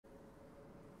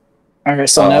Alright,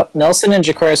 so Nelson and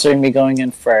Jaquaris are going to be going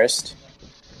in first.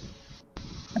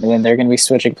 And then they're going to be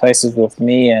switching places with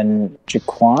me and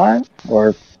Jaquan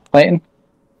or Clayton.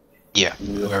 Yeah,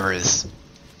 whoever is.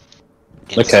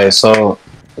 Okay, so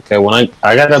when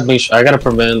I gotta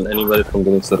prevent anybody from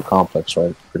getting to the complex,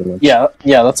 right? Pretty much. Yeah,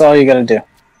 that's all you gotta do.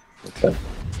 Okay.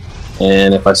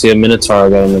 And if I see a Minotaur, I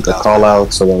gotta make a call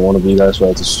out, so then one of you guys who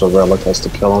has to Sorelic has to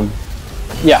kill him.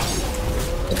 Yeah.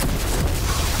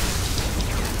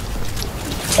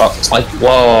 Oh, it's like,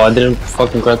 whoa, I didn't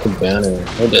fucking grab the banner.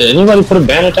 Did anybody put a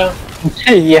banner down?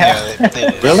 Yeah. They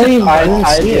did. Really?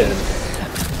 I did.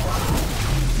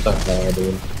 What the hell,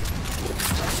 dude?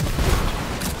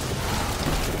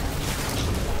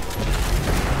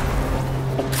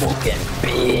 Fucking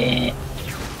bitch.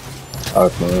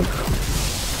 Fuck, man.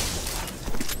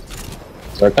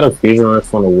 So I got a fusion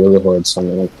rifle on a Witherhoard or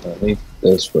something like that. I think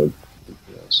this would.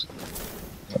 Yes.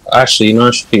 Actually, you know,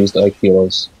 I should use the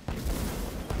kilos.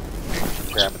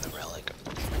 Grabbing the relic.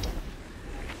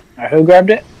 Alright, who grabbed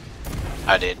it?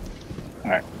 I did.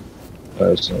 Alright.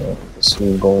 Alright, so let's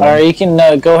see going. Alright, you can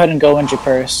go ahead and go into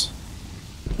Jaquaris.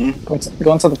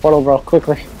 Go into the portal, bro,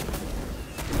 quickly.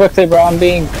 Quickly, bro, I'm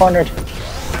being cornered.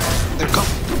 They're coming.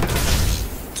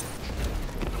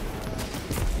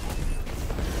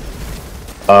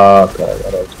 Okay, I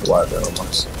gotta wire that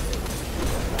almost.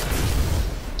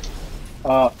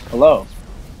 Hello.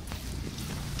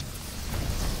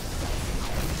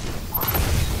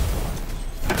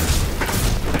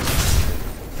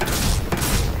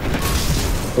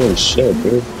 Holy shit,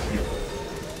 dude.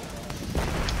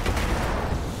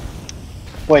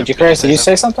 Wait, Jaquaris, did you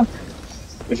say something?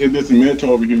 They said there's a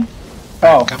Minotaur over here.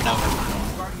 Oh. Coming over.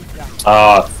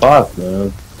 Ah, fuck,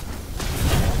 man.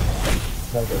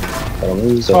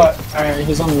 Alright,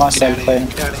 he's on my side playing.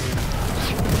 Get out of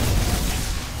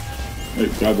here. Hey,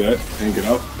 grab that and get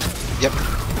out. Yep.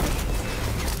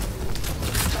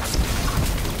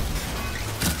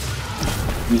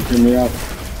 You get me out.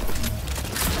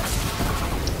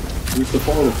 Where's the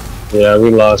portal? Yeah, we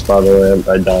lost, by the way.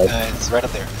 I died. It's right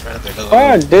up there. It's right up there. Go, go,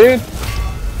 Oh, go. dude.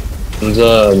 There's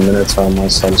a Minotaur on my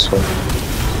side, so.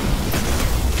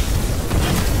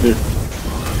 Here.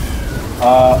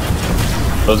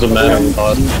 Doesn't matter, we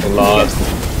lost.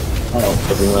 Oh,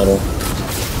 doesn't matter.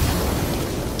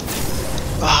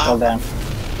 Oh, damn.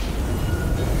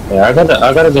 Yeah, I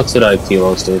gotta go to the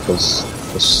kilos, dude, because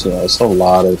it's a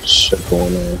lot of shit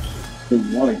going on. Good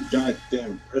morning,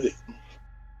 goddamn ready.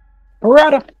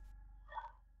 Parada!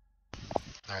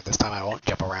 Alright, this time I won't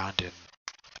jump around and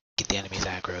get the enemies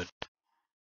aggroed.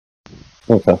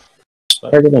 Okay. So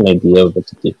I get an idea of what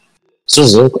to do.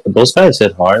 So those guys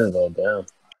hit hard though, damn.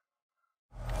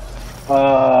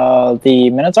 The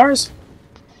Minotaurs?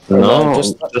 No, or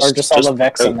just all the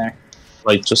Vex in there?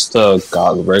 Like just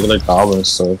regular goblins,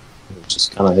 so it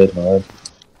just kind of hit hard.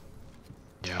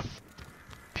 Yeah.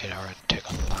 Hit hard, take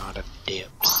a lot of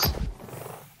dips.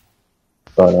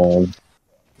 But Alright,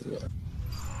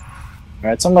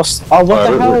 it's almost. Oh,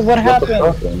 what the hell? What happened?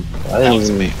 I didn't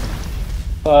even. Me.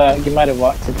 You might have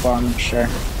walked too far, I'm not sure.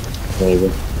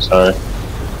 Maybe. Sorry.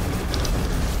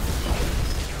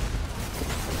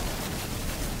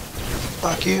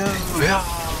 Fuck you! Yeah.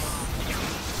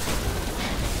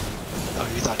 Oh,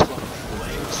 you thought to go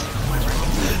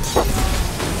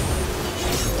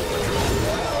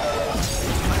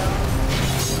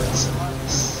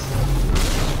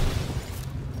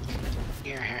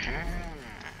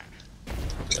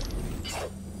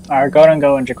Alright, go ahead and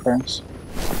go in Jaquaris.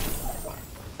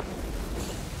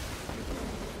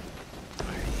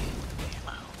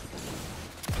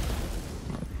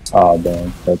 Oh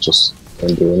damn, that just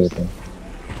didn't do anything.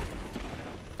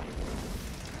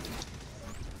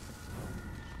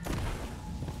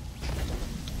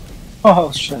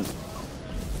 Oh, shit.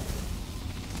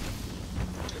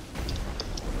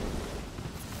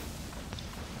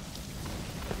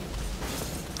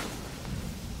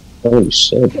 Holy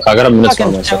shit. I got a minute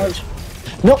on myself. Challenge.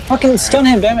 No, fucking stun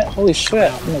him, damn it. Holy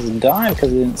shit. I almost died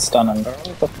because he didn't stun him, bro.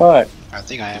 What the fuck? I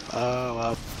think I am. Oh,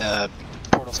 well, the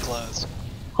portal's closed.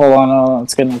 Hold on,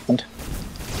 it's getting opened.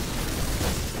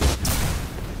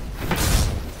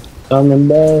 Coming,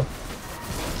 bro.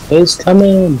 It's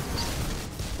coming.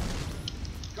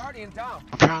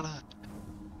 I'm trying to.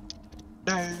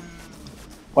 No.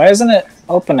 Why isn't it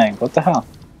opening? What the hell?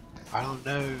 I don't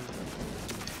know.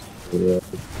 Yeah,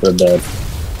 we're dead.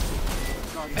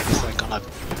 Maybe it's like on a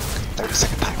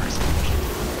 30-second timer or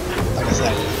something. Like I said,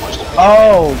 I didn't watch the video.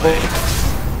 Oh,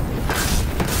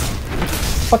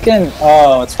 fucking.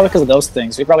 Oh, it's probably because of those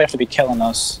things. We probably have to be killing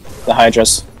those. The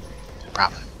Hydras.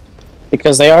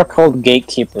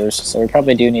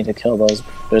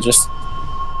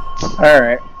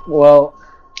 Alright, well...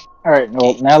 Alright,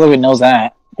 well, now that we know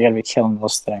that, we gotta be killing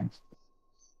those things.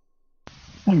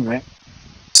 Alright.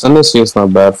 Sunday is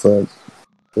not bad for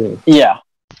it. Yeah.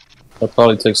 That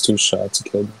probably takes 2 shots to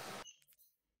kill them.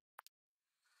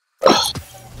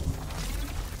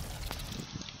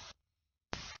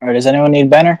 Alright, does anyone need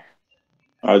banner?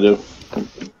 I do.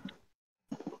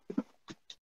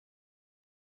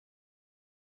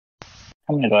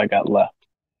 How many do I got left?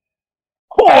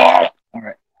 Alright.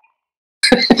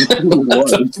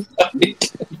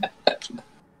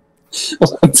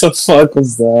 What the fuck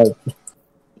was that?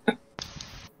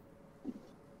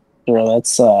 Bro,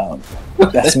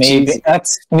 that's me.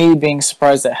 That's me being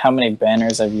surprised at how many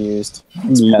banners I've used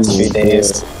these past few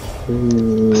days.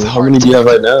 How many do you have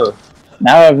right now?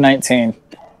 Now I have 19.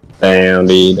 Damn,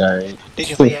 dude. Alright. Did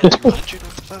you play at 200? What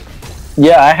the fuck?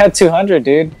 Yeah, I had 200,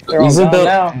 dude. They're all gone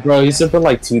now. Bro, he said that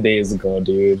like 2 days ago,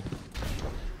 dude.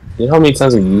 You know how many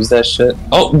times we used that shit?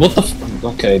 Oh, what the f-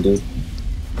 Okay, dude.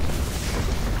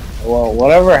 Well,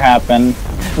 whatever happened.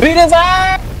 Beat his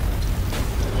ass!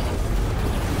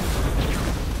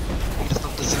 It's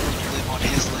not the same to live on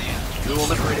his land. We will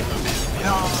liberate it from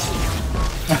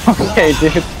him. Okay,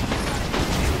 dude.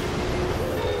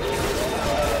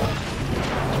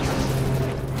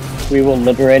 We will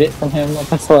liberate it from him. What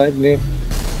the fuck, dude?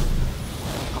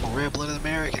 I'm a red-blooded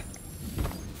American.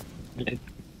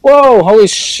 Whoa, holy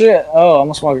shit. Oh, I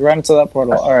almost walked right into that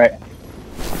portal. Alright.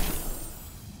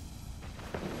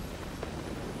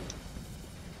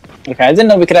 Okay, I didn't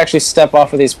know we could actually step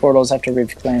off of these portals after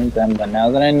we've claimed them, but now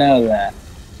that I know that,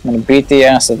 I'm gonna beat the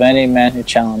ass of any man who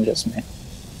challenges me.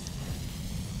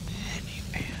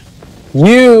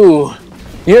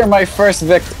 You're my first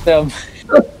victim!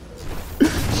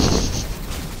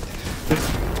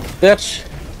 Bitch!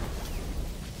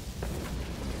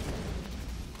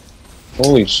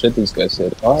 Holy shit, these guys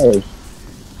hit hard.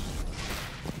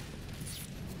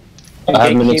 I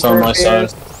have minutes on my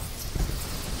side.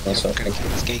 Okay,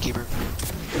 this gatekeeper.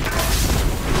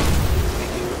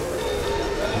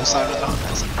 What side was it on?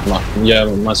 That side? Yeah,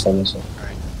 my side, my side.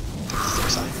 Alright. This is their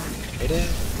side. It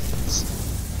is.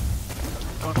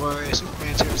 Don't worry,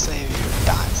 Superman's here to save you.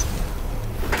 Dies.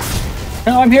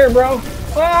 No, I'm here, bro!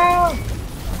 Ah!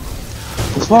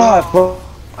 Fuck, bro.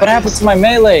 What happened to my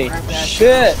melee?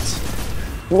 Shit!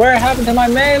 Where happened to my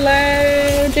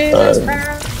melee? Jesus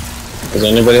Christ! Does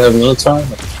anybody have military?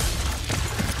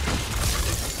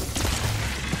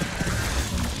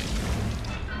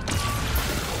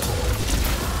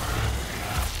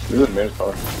 This is a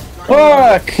minotaur.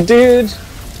 Fuck, dude!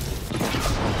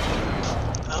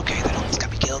 Okay, that almost got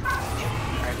me killed.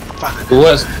 Alright, fine. Who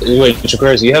was? Wait,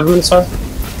 Chakras, you have military?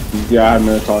 Yeah, I have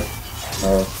minotaur.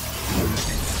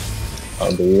 Oh,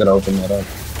 dude, you gotta open that up.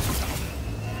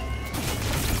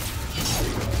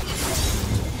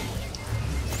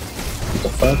 What the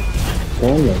fuck?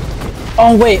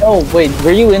 Oh wait,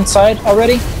 were you inside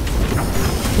already?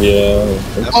 Yeah.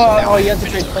 Oh, you had to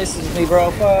trade places with me,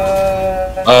 bro.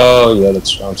 Fuck. Oh, yeah,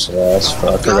 that's true. I'm sorry. I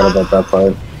forgot about that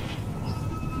part.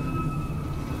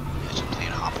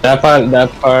 That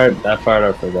part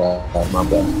I forgot. My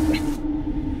bad.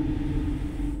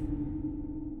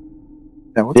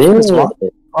 Yeah, what the fuck is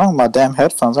wrong with my damn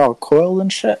headphones? All coiled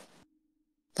and shit.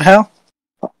 The hell?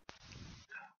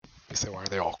 You say, why are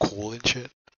they all cool and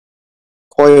shit?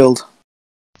 Coiled.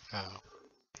 Oh.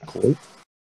 Cool.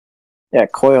 Yeah,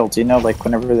 coiled. You know, like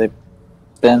whenever they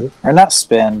spin, or not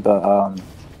spin, but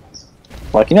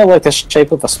like you know, like the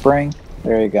shape of a spring.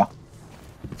 There you go.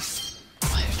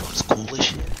 My headphones cool as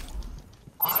shit.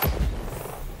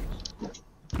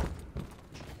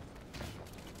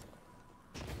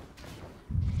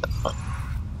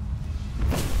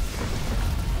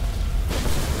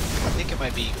 I think it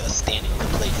might be a standing in the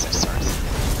place that starts.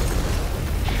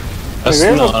 We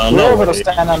were able to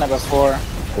stand on it before.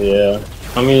 Yeah.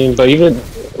 I mean, but even...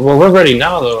 Well, we're ready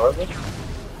now, though, aren't we?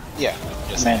 Yeah.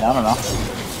 Just Man, I don't know.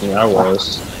 Yeah, I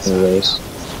was. Anyways.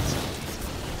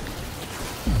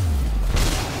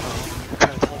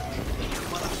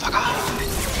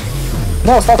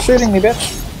 No, stop shooting me,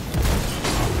 bitch.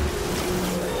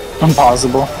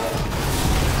 Impossible.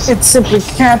 It simply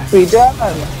can't be done.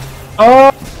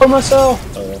 Oh, myself.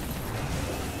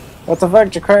 What the fuck,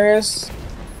 Jaquarius?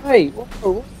 Hey,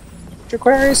 whoa,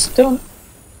 Jaquarius, don't.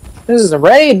 This is a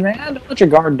raid, man. Don't let your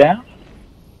guard down.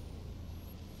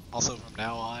 Also, from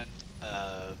now on,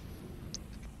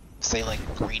 say like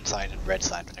green side and red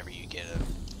side whenever you get a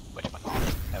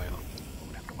whatchamacallit. That way we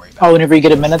won't have to worry about Oh, whenever you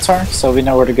get a Minotaur, so we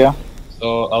know where to go.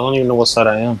 So, I don't even know what side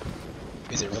I am.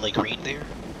 it. Is it really green there?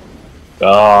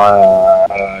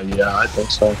 Yeah, I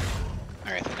think so.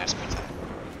 Alright, then that's green side.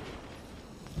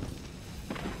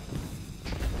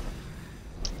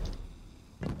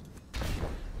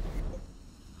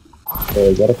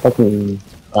 Hey, got a fucking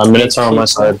Minotaur on my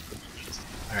side.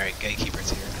 Alright, Gatekeeper's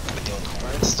here. I'm gonna deal with the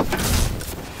forest.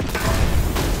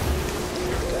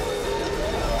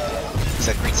 Is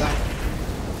that green side?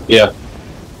 Yeah.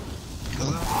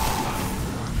 Hello?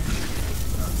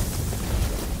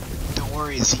 Don't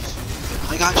worry, Z.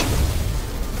 I got you.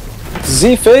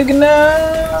 Z-Fig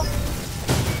now!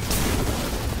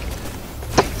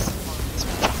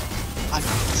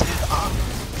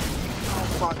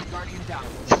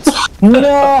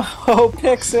 No,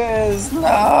 Pixis,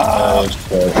 no!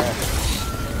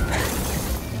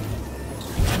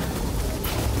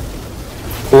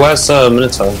 Who has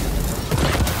Minotaur?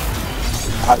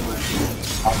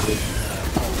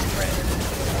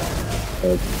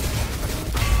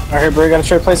 Alright, bro, you gotta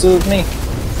trade places with me.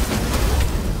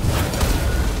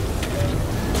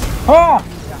 Ah!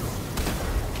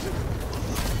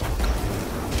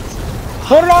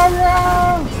 Put it on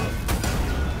ground!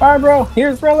 Alright, bro,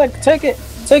 here's Relic, take it!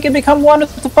 Take it, become one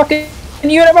with the fucking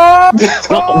universe!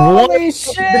 Holy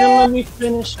shit! Didn't let me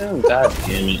finish him. God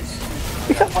damn it.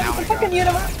 Become one with the fucking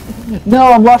universe!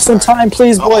 No, I'm lost in time,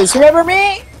 please, boys. Remember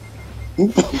me?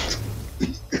 Take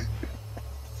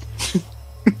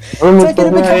it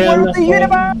and become one with the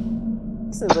universe!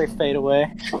 As they fade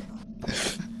away.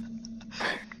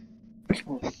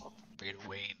 Fade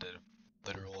away into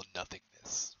literal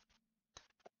nothingness.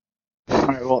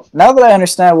 Alright, well, now that I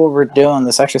understand what we're doing,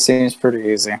 this actually seems pretty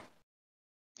easy.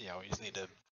 Yeah, we just need to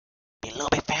be a little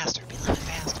bit faster. Be a little bit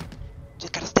faster.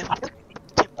 Just gotta step up the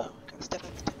tempo. Gotta step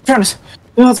up the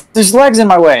tempo. There's legs in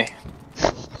my way.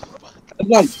 I'd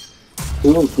like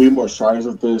 2 or 3 more tries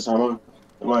of this. I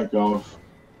might go.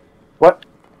 What?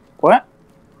 What?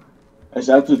 I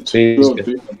said after 2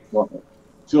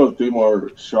 or 3 more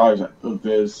tries of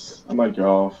this, I might get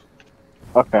off.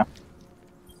 Okay.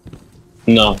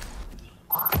 No.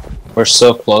 We're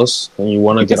so close, and you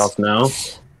want to get off now?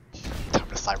 Time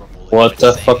to cyberbullet. What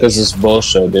the fuck is this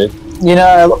bullshit, dude? You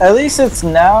know, at least it's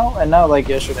now and not like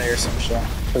yesterday or some shit.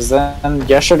 Because then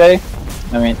yesterday,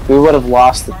 I mean, we would have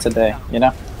lost it today, you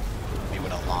know? We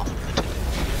would have lost it today.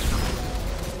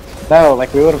 No,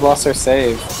 like we would have lost our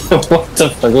save. What the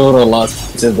fuck? We would have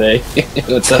lost today.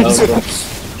 What the hell?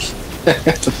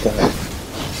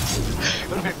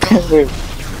 Wait.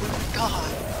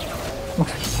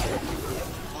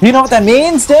 You know what that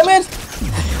means, damn it?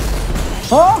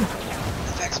 Huh?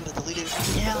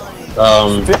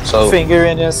 So Finger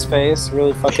in his face,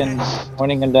 really fucking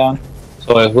pointing him down.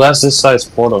 So wait, who has this side's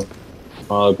portal?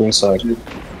 Green side. Alright,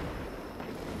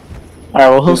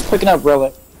 well, who's picking up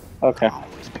Relic? Okay. I'm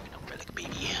always picking up Relic,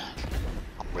 baby.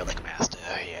 I'm Relic Master,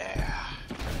 yeah.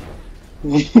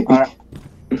 Alright.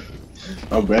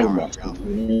 I'm ready, master. I'm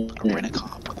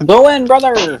Renacomp. Go in,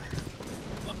 brother!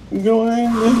 Go in.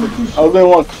 I didn't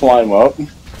want to climb up.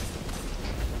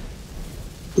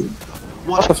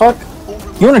 What the fuck?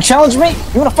 You wanna challenge me?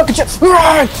 You wanna fucking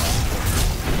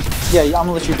Yeah, I'm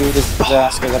gonna let you do this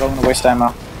ass because I don't wanna waste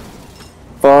ammo.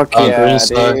 Fuck yeah, green dude.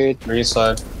 side. Green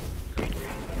side.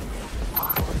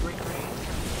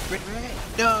 Green.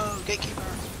 No, Gatekeeper.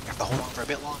 You have to hold on for a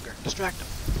bit longer. Distract him.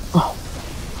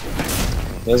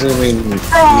 He hasn't even by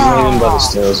the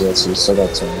stairs yet, so we still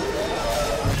got time.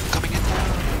 Coming in.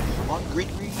 On green.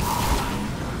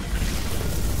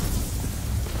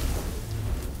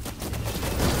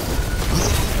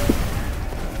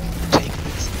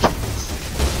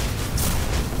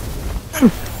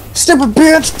 Stupid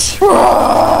bitch!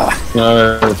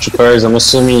 Chikari's, I'm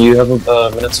assuming you have a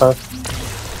Minotaur?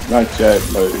 Not yet,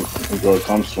 but it will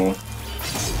come soon.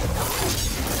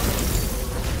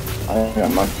 I ain't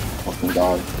got my fucking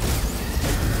dog.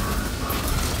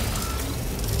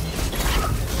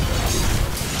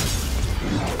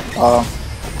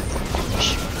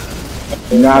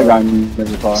 Now I got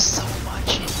Minotaur. So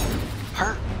much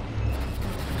hurt.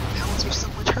 How is there so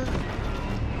much hurt?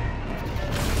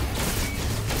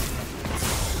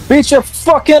 Beat your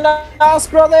fucking ass,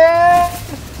 brother!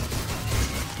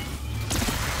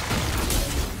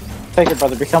 Take it,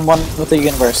 brother. Become one with the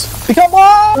universe. Become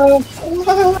one!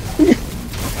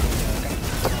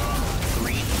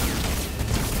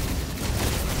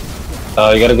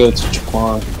 You gotta go to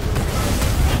Chiquan.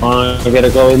 You gotta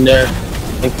go in there.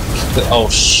 Oh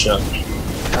shit.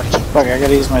 Fuck, I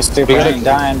gotta use my stupid. I ain't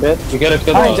dying, bitch. You gotta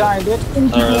kill I ain't dying, bitch.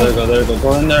 Alright, there you go.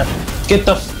 Go in there. Get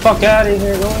the fuck out of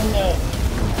here. Go in there.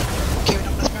 Kevin,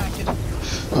 I'm distracted.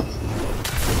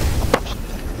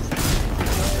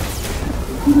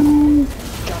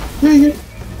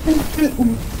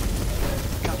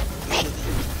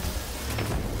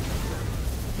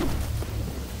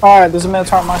 Alright, there's a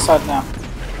Minotaur on my side now. Alright,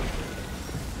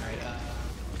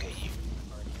 okay, you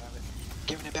already have it.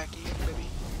 Giving it back to you, baby.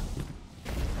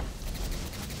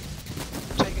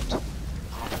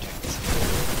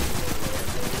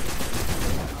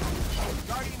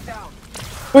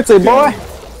 Quickly, boy!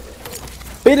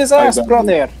 Beat his ass,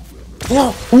 brother! No!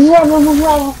 I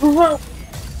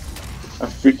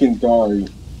freaking died.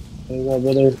 There you go,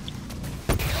 brother.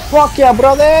 Fuck yeah,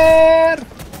 brother!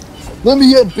 Let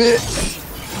me in, bitch!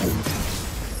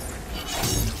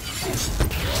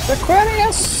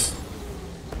 Aquarius!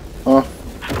 Huh?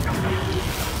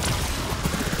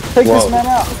 Take Whoa. this man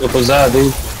out. What was that,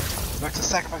 dude? Back to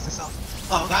sacrifice yourself.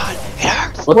 Oh god, it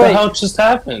hurts. What Wait. the hell just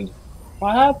happened?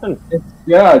 What happened?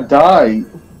 Yeah, I died.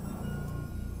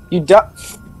 You die.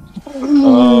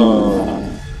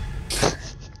 Oh.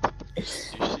 You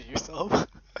shit yourself?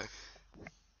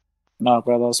 No,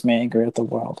 bro, that's me angry at the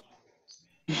world.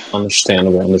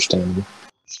 Understandable, understandable.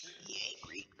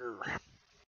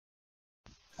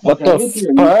 What Okay, I the don't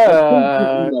think I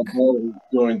need fuck? my voice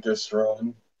during this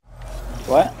run.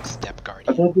 What? Step I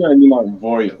guardian. don't think I need my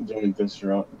voice during this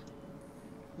run.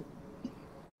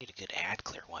 Need a good ad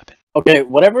clear weapon. Okay,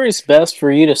 whatever is best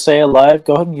for you to stay alive,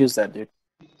 go ahead and use that, dude.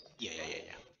 Yeah.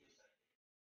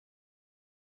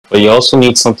 But you also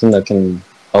need something that can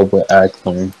help with ag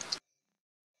clearing.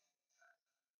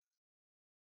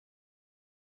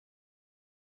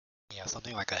 Yeah,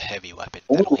 something like a heavy weapon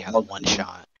Oh, that only has okay. one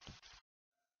shot.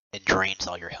 It drains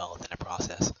all your health in the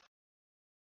process.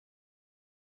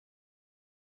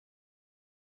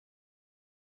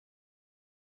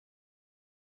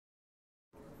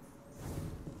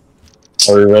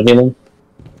 Are we ready then?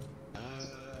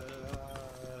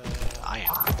 I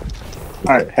am.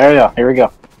 Alright, here we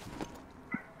go.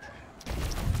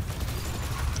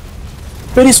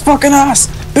 Bit his fucking ass!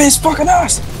 Bit his fucking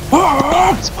ass!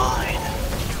 Ah! It's mine.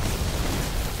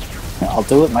 I'll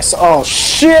do it myself. Oh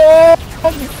shit!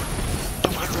 Don't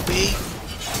run from me.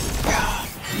 Yeah.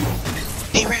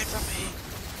 He ran from me.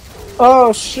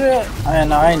 Oh shit! I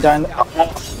ain't dying.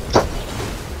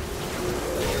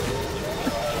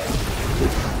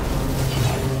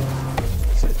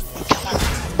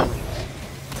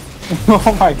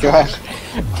 Oh my god.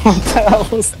 What the hell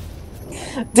was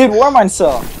that? Dude, warm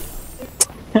myself.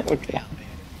 Okay.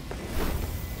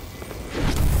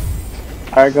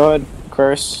 Alright, go ahead.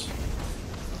 Curse.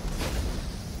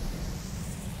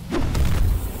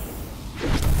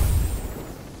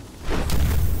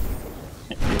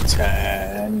 It's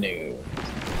new.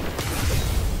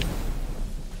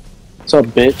 What's up,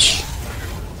 bitch?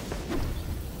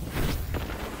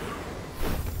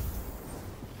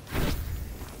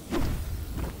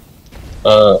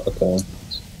 Okay.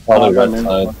 Probably right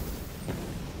side.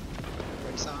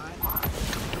 Right side. Coming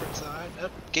to right side.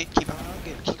 Up. Gatekeeper.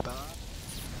 Gatekeeper.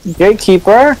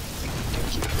 Gatekeeper?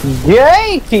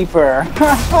 Gatekeeper!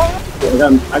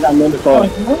 I got another call.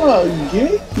 Oh,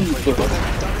 gatekeeper.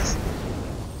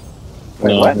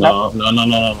 Wait, what? No.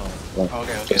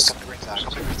 Okay. Just- Come to right side.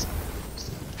 Come to right side.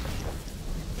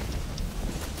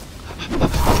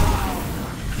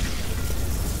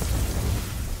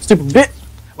 Stupid bit!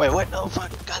 Wait, what? No, fuck.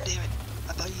 God damn it.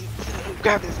 I thought you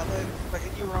grab this. I thought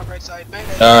fucking you were on right side. Man,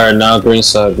 Alright, now green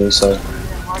side. I'm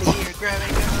already here. Grab it.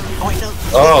 Oh, wait, no.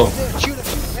 Oh. Shoot him.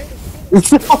 Man.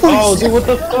 Oh, dude, what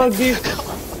the fuck, dude?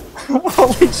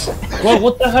 Holy shit!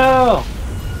 What the hell?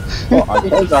 Oh, I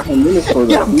told you I can minutes for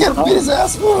Get him, that. beat his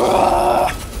ass!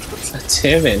 God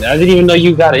damn it! I didn't even know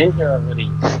you got in here already.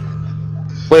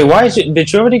 Wait, why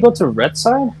did you already go to red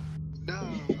side? No,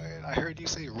 man. I heard you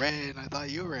say red. I thought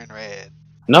you were in red.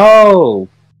 No.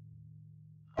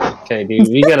 Okay, dude,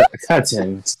 we gotta. God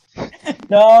damn it.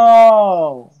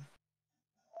 No!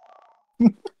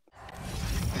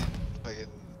 Fucking.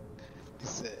 You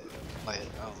said, like,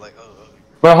 I was like, oh.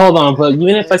 But hold on, but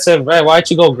even if I said red, why'd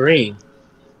you go green?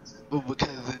 Well, because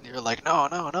then you're like, no.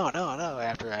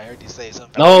 After I heard you say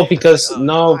something. No, red, because like, oh,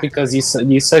 no, black. because you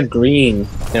said green,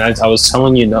 and I was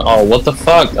telling you no. Oh, what the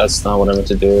fuck? That's not what I meant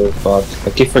to do. Fuck, I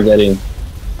keep forgetting.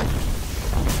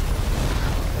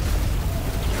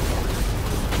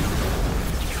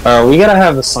 We gotta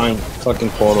have assigned fucking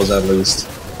portals at least.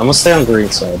 I'm gonna stay on green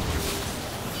side,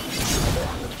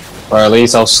 or at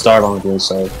least I'll start on green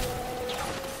side.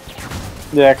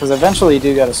 Yeah, because eventually you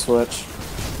do gotta switch.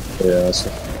 Yeah. That's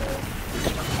it.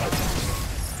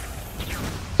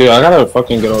 Dude, I gotta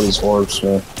fucking get all these orbs,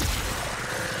 man.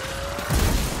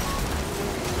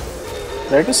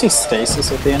 Did I just see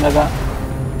stasis at the end of that?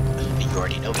 You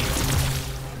already know me.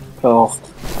 Oh,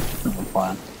 no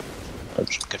plan.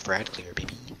 Good for ad clear,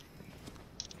 baby.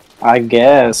 I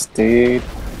guess, dude.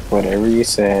 Whatever you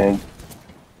say.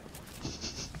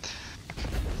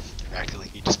 Acting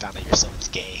like you just found out your son's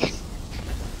gay.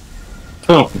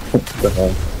 Oh, what the hell?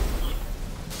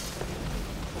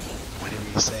 Whatever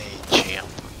you say, champ.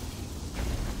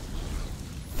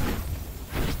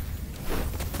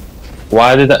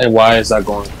 Why did that? Why is that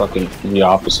going fucking the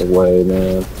opposite way,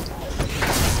 man?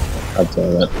 God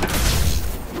damn it.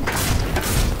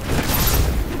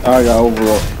 I got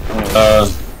overall.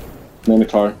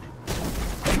 Minotaur.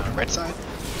 Red side?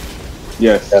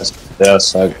 Yes.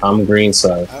 Yes. I'm green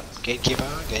side. Oh, gatekeeper,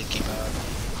 gatekeeper.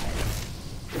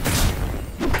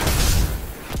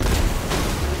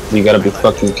 You gotta be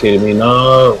fucking kidding me!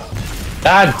 No!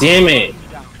 God damn it!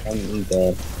 I'm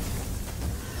dead.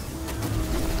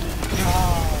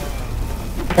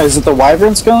 Is it the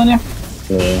wyverns killing you?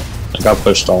 Yeah, I got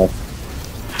pushed off.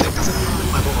 Take this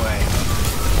on, my boy.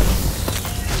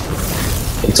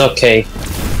 It's okay.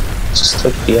 Just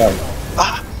took the out.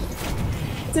 Ah!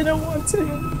 Didn't want to.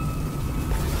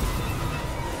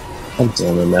 God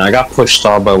damn it, man! I got pushed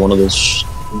off by one of those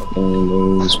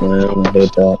things, man. I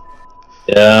hate that.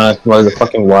 Yeah, like the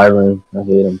fucking wyvern. I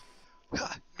hate him.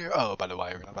 Oh, by the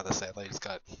way, I'm about to say, like, he's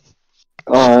got.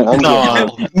 I'm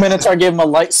No. Minotaur gave him a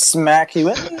light smack. He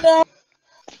went, no.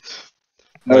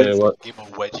 Wait, what? Give him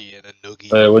a wedgie and a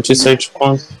noogie. Wait, what'd you say,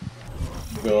 Chapon?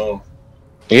 No.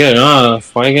 You getting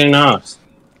off? Why are you getting off?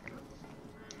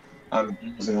 I'm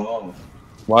using it off.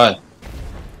 Why?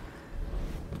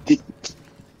 He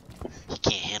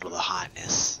can't handle the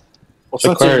hotness. Well,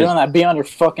 since you're doing that, be on your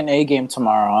fucking A game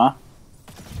tomorrow, huh?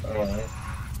 Alright.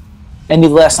 Any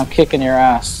less, I'm kicking your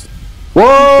ass.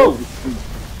 Whoa!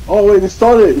 Oh wait, it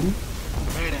started!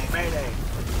 Mayday, mayday.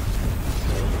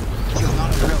 This is not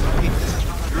a drill, repeat, this is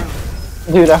not a drill.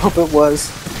 Dude, I hope it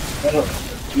was. That's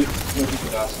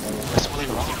really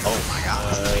wrong. Oh my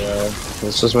god.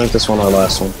 Let's just make this one our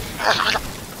last one.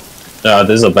 Yeah,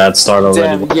 this is a bad start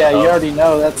already. Damn, yeah, you already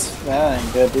know that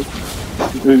ain't good, dude.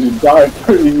 You died,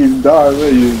 you died,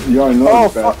 you already know Oh,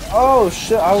 it's bad. oh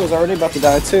shit, I was already about to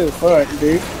die too. Fuck,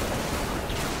 dude.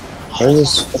 Where's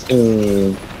this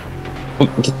fucking...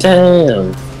 Get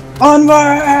down! On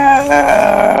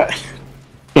fire!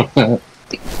 Alright,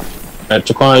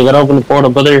 Jaquan, you gotta open the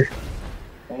portal, brother.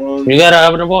 You gotta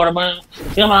open the portal, brother.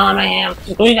 Come on, man.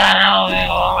 We gotta open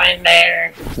it in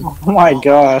there. Oh my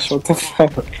gosh, what the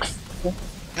fuck? Go,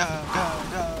 go,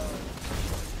 go.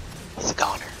 He's a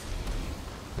goner.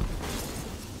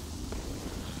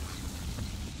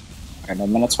 Alright, no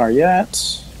Minotaur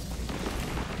yet.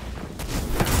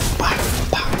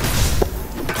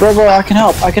 Bro, I can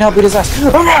help beat his ass.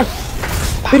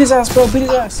 Beat his ass, bro, beat his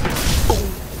ass.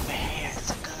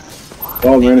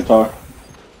 Oh, Minotaur.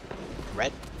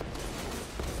 Red?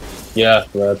 Yeah,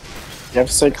 red. You have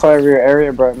to stay clear of your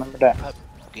area, bro, remember that.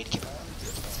 Gatekeeper.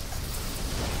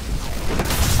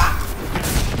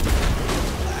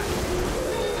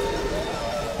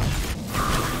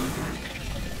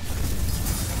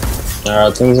 Alright,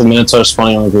 I think the Minotaur's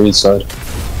spawning on the green side.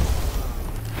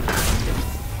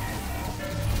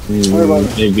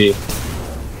 Maybe.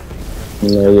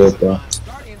 No, yeah, bro.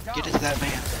 Get into that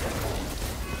man.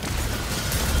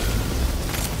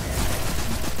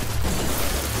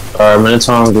 Alright,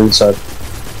 Minotaur on the green side.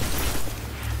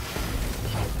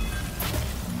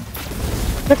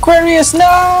 Aquarius,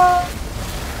 no!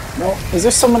 No, is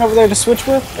there someone over there to switch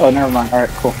with? Oh, never mind.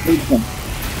 Alright, cool.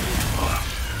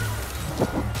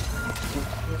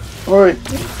 Alright,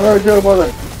 dear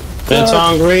brother. Minotaur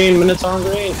on green, Minotaur on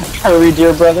green. Hurry,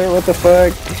 dear brother, what the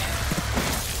fuck?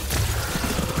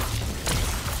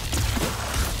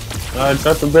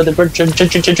 Drop the brother, drop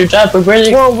the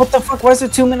brother. Whoa, what the fuck? Why is there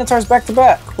 2 Minotaurs back to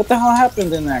back? What the hell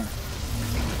happened in there?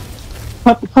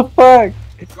 What the fuck?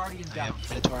 Guardian down.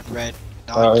 Minotaur in red.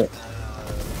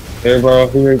 Here, bro,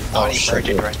 here. Oh, shit.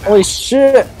 Right now. Holy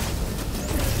shit!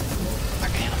 I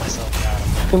can handle myself.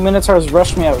 2 Minotaurs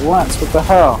rushed me at once, what the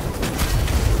hell?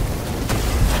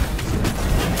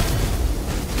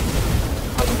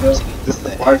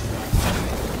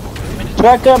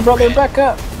 Back up, brother, back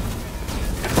up!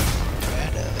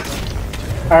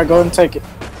 Alright, go ahead and take it.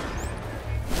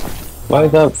 Why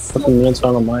is that fucking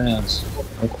Minotaur on my ass?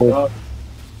 I'm cool. What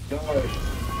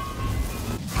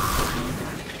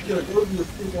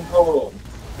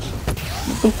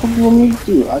the fuck do you want me to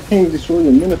do? I can't destroy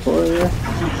the Minotaur here.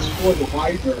 Destroy the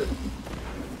Wyvern.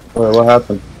 Wait, what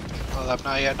happened? Oh,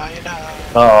 not yet, not yet, no.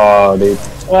 Oh, dude.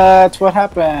 What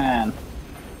happened?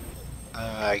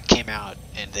 I came out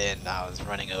and then I was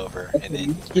running over and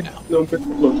then, you know.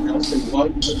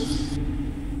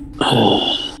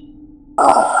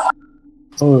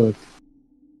 Oh,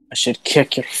 I should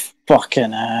kick your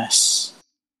fucking ass.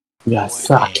 you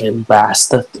fucking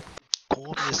bastard.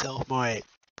 Calm yourself, mate.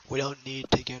 We don't need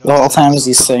to get The whole time is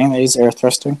he saying that he's air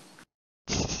thrusting?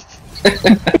 He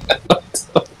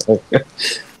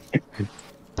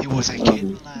wasn't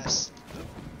kidding last.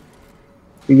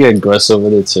 You get aggressive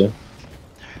with it too.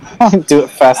 Do it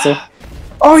faster.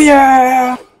 Oh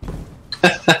yeah!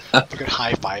 Fucking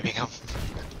high-fiving him.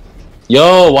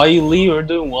 Yo, why you leave? We're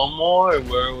doing one more.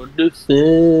 We're the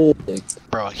six.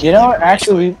 Bro, I can't You know believe what?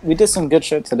 Actually, we did some good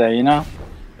shit today. You know,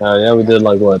 Yeah, we did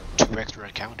like what? 2 extra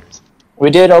encounters.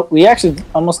 we actually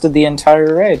almost did the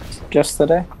entire raid just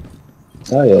today.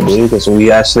 Oh yeah, dude. Because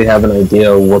we actually have an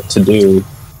idea of what to do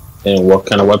and what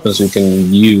kind of weapons we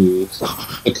can use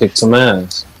to kick some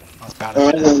ass. I was about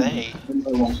to say.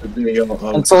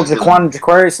 Until Jaquan and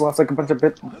Jaquarius left like a bunch of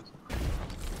bit.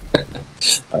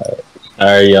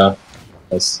 Alright, yeah.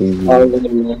 Let's see. Alright,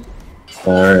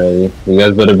 you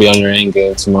guys better be on your end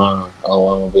game tomorrow. Oh,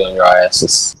 I'm gonna be on your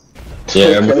asses.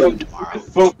 Yeah,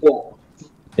 Tomorrow.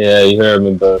 yeah, you heard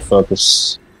me, but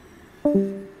focus.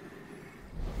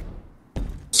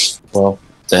 Well,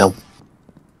 damn.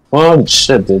 Well,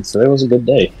 shit, dude. Today was a good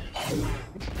day.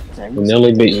 We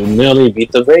nearly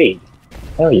beat the raid.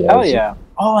 Hell yeah. Hell yeah!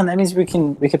 Oh, and that means we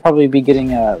could probably be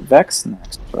getting Vex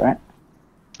next, right?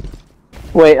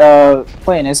 Wait,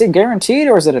 Plane, is it guaranteed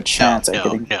or is it a chance at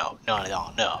getting? No, not at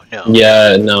all. No.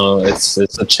 Yeah, no, it's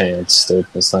a chance, dude.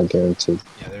 It's not guaranteed.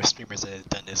 Yeah, there are streamers that have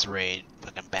done this raid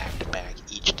fucking back to back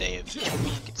each day of each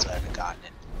week, and so I haven't gotten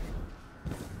it.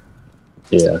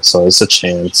 Yeah, so it's a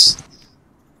chance.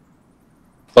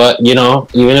 But, you know,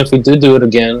 even if we do it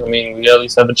again, I mean, we at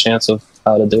least have a chance of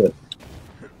how to do it.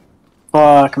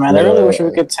 Fuck, man, I really wish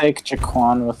we could take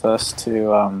Jaquan with us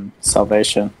to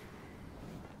Salvation.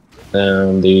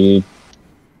 And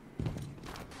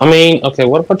I mean, okay,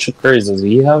 what about your queries? Does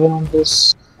he have it on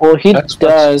this? Well, he Xbox?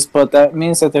 does, but that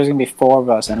means that there's gonna be 4 of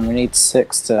us, and we need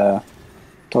 6 to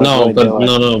No,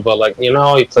 but like, you know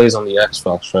how he plays on the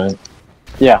Xbox, right?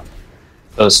 Yeah.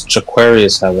 Does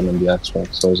Jaquarius have it on the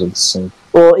Xbox, or is it the same?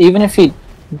 Well, even if he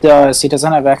does, he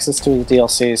doesn't have access to the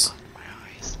DLCs.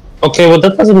 Okay, well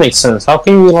that doesn't make sense. How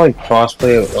can you like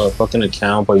crossplay a fucking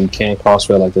account, but you can't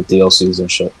crossplay like the DLCs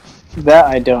and shit? That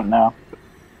I don't know.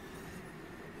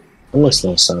 That makes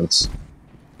no sense.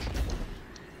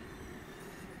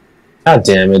 God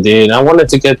damn it, dude! I wanted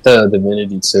to get the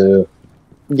Divinity too.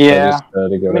 Yeah, I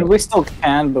mean we still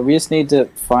can, but we just need to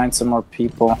find some more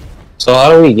people. So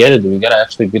how do we get it? Do we gotta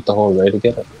actually beat the whole raid to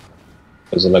get it?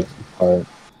 Is it like part?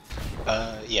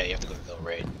 Yeah, you have to go to the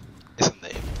raid. It's in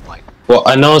the like. Well,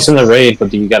 I know it's in the raid,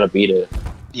 but you gotta beat it.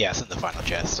 Yeah, it's in the final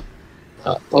chest.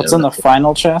 What's in the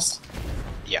final chest?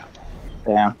 Yeah.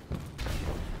 Damn.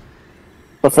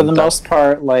 But for the most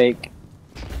part, like,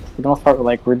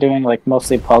 we're doing like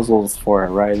mostly puzzles for it,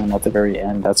 right? And at the very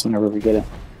end, that's whenever we get it.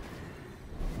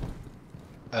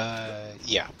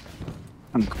 Yeah.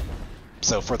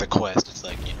 So for the quest, it's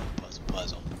like, you know,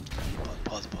 puzzle.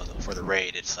 For the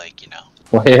raid, it's like, you know.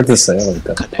 Why you have to say it like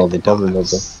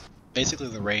that? Basically,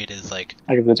 the raid is like.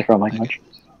 I give it a different language.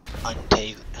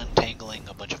 Untangling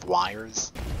a bunch of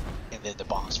wires, and then the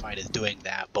boss fight is doing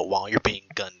that, but while you're being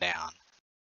gunned down.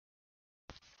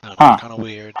 I don't know, kind of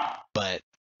weird, but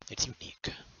it's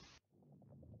unique.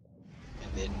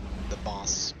 And then the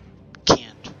boss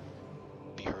can't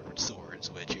be hurt with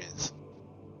swords, which is.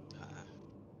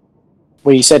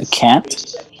 Well, you said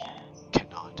can't?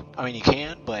 Cannot. I mean, you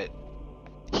can, but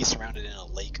he's surrounded in a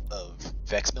lake of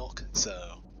Vex milk,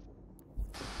 so.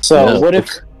 So what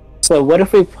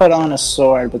if we put on a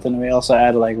sword, but then we also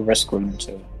add like Risk Runner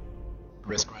to it?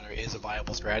 Risk Runner is a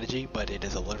viable strategy, but it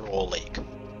is a literal lake.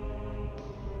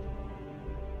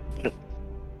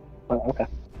 Oh, okay.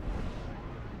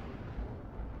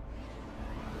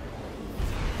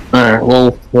 Alright,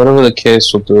 well, whatever the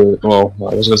case, we'll do it. Well,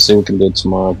 I was gonna say we can do it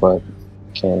tomorrow, but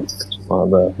can't.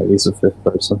 At least a 5th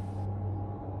person.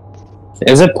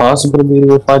 Is it possible to beat it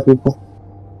with 5 people?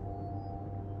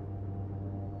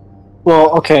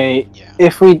 Well, okay, Yeah.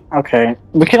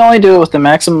 we can only do it with the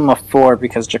maximum of 4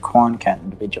 because Jaquan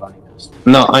can't be joining us.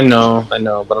 No, I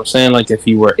know, but I'm saying like if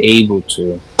you were able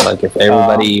to, like if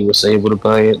everybody was able to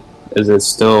play it, is it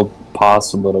still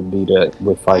possible to beat it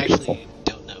with 5 people?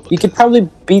 Don't know. You could probably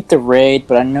beat the raid,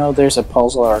 but I know there's a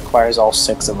puzzle that requires all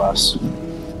 6 of us.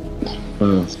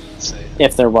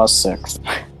 If there was 6.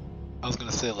 I was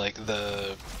gonna say, like,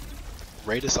 the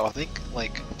raid is, I think,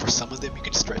 like, for some of them you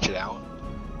can stretch it out,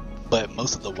 but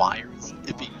most of the wires,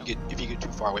 if you get too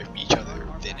far away from each other,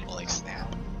 then it will, like,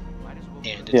 snap.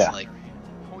 And it's, like,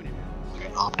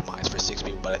 optimized for 6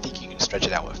 people, but I think you can stretch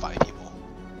it out with 5 people.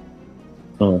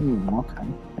 Okay.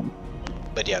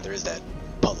 But yeah, there is that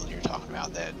puzzle you're talking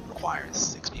about that requires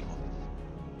 6 people.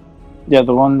 Yeah,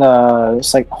 the one that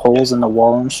it's like holes in the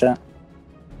wall and shit.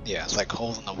 Yeah, it's like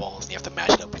holes in the walls, and you have to match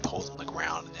it up with holes in the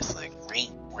ground, and it's like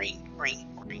ring,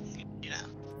 you know.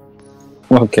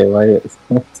 Okay, right.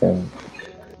 Okay.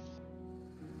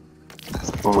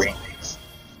 That's like rings.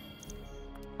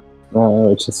 Alright.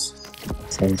 it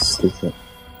just sounds stupid.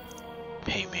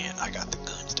 Hey man, I got the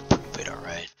guns to prove it,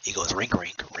 alright? He goes, rink,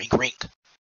 rink, rink, rink.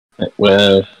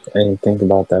 Well, I didn't think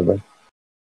about that, bro.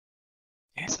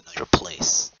 It's another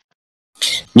place.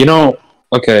 You know,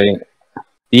 okay.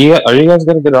 Are you guys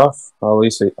gonna get off? At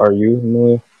least, are you,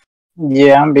 Emily?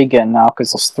 Yeah, I'm be getting out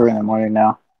because it's 3 in the morning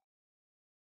now.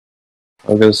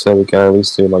 I was gonna say we can at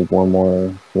least do like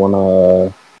one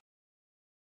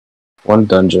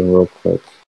dungeon real quick.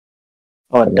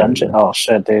 Oh, a dungeon? Oh,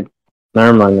 shit, dude.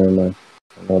 Never mind.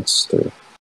 That's 3.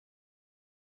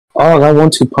 Oh, I got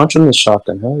 1-2 punch on the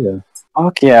shotgun. Hell yeah.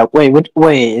 Fuck yeah.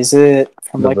 Wait, is it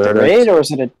from The like the verdict. raid or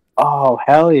is it a... Oh,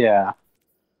 hell yeah.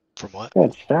 From what?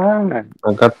 Good shot.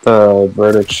 I got the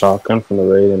verdict shotgun from the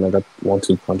raid, and I got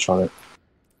 1-2 punch on it.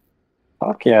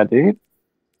 Fuck yeah, dude.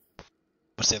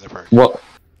 What's the other part? What?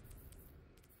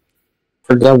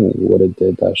 Forgot what it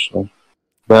did actually,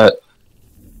 but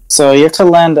So you have to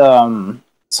land,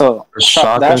 so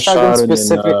shotgun that shotgun shot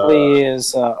specifically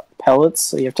is pellets,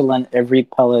 so you have to land every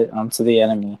pellet onto the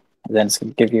enemy, and then it's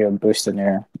going to give you a boost in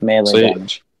your melee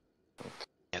damage.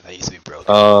 Yeah, that used to be broken.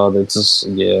 Oh, that's just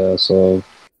yeah. So,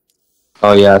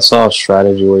 oh yeah, I saw a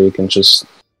strategy where you can just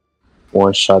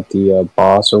one-shot the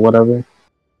boss or whatever.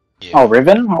 Yeah. Oh,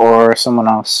 Riven or someone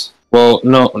else? Well,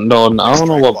 no, I don't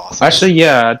know what. Bosses. Actually,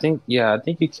 yeah, I think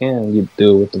you can. You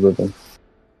do with the ribbon.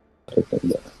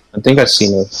 I think I've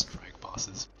seen it. Strike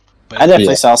bosses. But I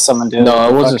definitely saw someone do it. No,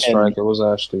 it wasn't Fucking- strike. It was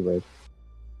actually raid.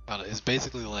 It's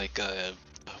basically like I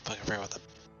fucking forget what the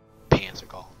pants are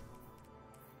called.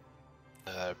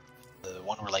 The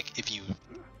one where like if you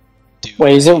do.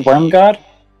 Wait, is it Worm God?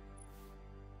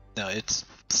 No, it's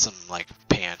some like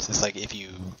pants. It's like if you.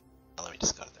 Oh, let me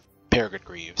just go to the Peregrine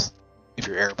Greaves. If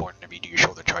you're airborne and if you do your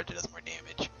shoulder charge, it does more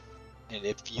damage. And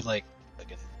if you like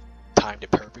again timed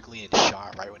it perfectly and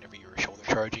shot right whenever you were shoulder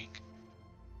charging,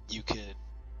 you could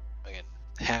again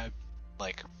have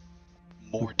like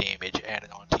more damage added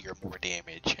onto your more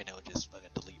damage, and it'll just fucking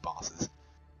delete bosses.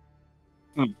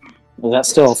 Is that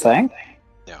still a thing?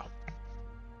 No,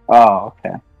 Oh,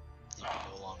 okay. you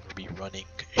can no longer be running,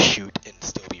 shoot, and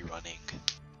still be running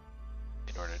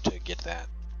in order to get that.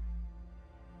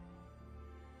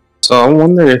 So I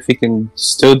wonder if you can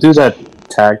still do that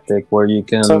tactic where you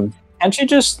can. So- Can't you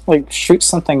just like shoot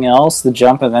something else, the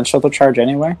jump, and then shoulder charge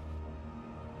anyway?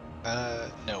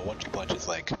 No, 1-2 punch is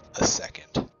like a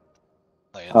second.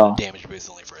 Like Oh. the damage boost is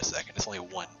only for a second. It's only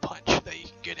one punch that you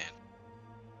can get in.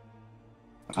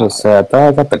 I thought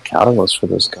I got the catalyst for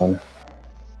this gun.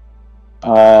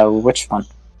 Which one?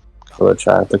 For the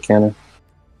tractor cannon.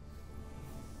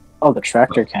 Oh, the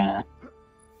tractor cannon.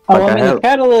 Oh, Like well, I I mean, have- the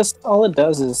catalyst, all it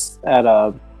does is add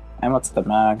ammo to the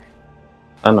mag.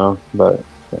 I know, but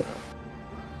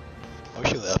I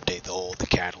wish you would update the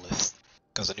catalyst,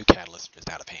 because the new catalyst is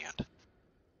out of hand.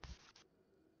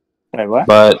 Wait, what?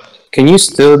 But can you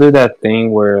still do that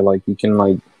thing where like you can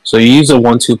like so you use a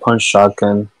 1-2 punch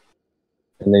shotgun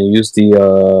and then use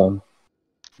the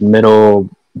middle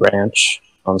branch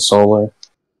on solar?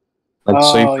 Like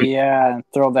so Oh, you yeah, and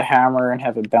throw the hammer and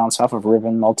have it bounce off of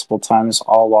Riven multiple times,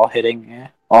 all while hitting,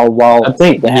 all while I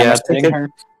think the hammer's I think hitting it, her.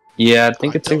 yeah, I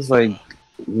think I it takes don't like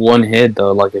one hit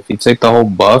though. Like if you take the whole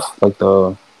buff, like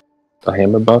the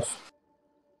hammer buff,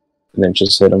 and then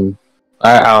just hit him.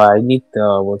 I need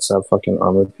the what's that fucking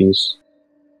armor piece?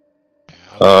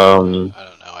 I don't know.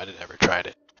 I never tried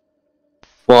it.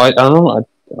 Well, I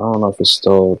don't know if it's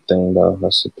still a thing though.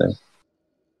 That's the thing.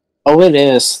 Oh, it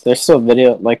is. There's still a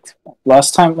video, like,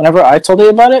 last time, whenever I told you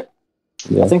about it,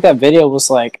 Yeah. I think that video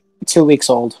was, like, 2 weeks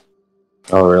old.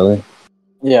 Oh really?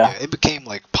 Yeah. It became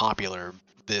like popular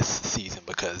this season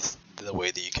because the way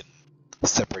that you can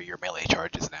separate your melee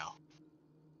charges now.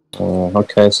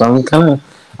 Okay. So I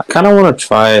kind of want to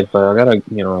try it, but I gotta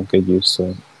get used to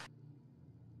it.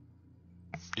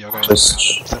 Do y'all guys Just-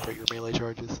 know how to separate your melee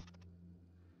charges?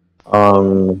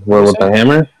 Where with the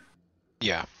hammer?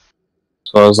 Yeah.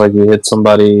 So it's like you hit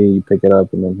somebody, you pick it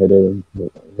up, and then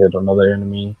hit another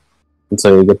enemy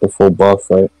until you get the full buff,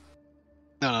 right?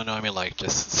 No, I mean like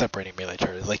just separating melee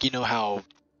charges. Like you know how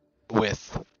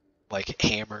with like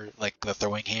hammer, like the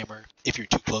throwing hammer, if you're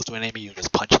too close to an enemy, you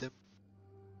just punch them.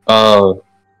 Oh.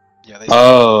 Yeah, they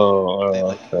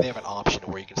Okay. have an option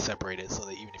where you can separate it so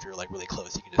that even if you're like really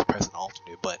close, you can just press an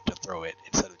alternate button to throw it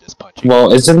instead of just punching.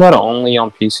 Well, isn't that only on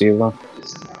PC though?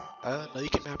 No, you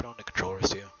can map it onto controllers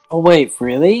too. Oh, wait,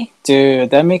 really?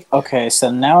 Dude, okay, so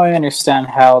now I understand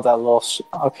how that little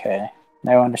okay.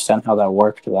 Now I understand how that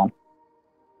worked then.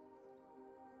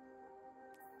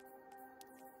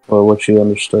 Or what you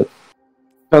understood?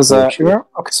 Because, Yeah, sure.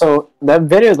 okay, so that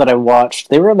video that I watched,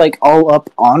 they were, like, all up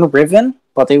on Riven,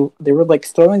 but they were, like,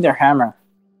 throwing their hammer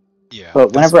Yeah.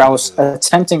 But whenever I was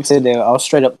attempting to do it, I was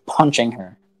straight up punching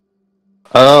her.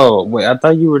 Oh, wait, I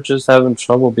thought you were just having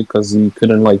trouble because you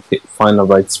couldn't, like, find the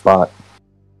right spot.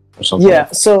 Or something.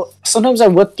 Yeah, so sometimes I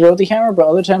would throw the hammer, but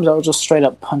other times I was just straight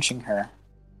up punching her.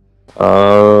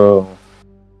 Oh.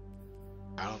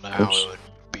 I don't know how it would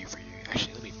be for you.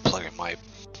 Actually, let me plug in my...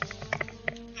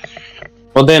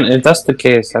 Well then, if that's the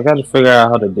case, I gotta figure out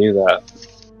how to do that.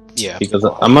 Yeah. Because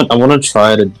I wanna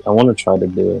try to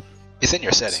do it. It's in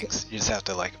your settings. You just have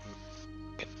to, like,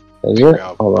 Is figure it?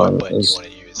 out Hold what on. button you want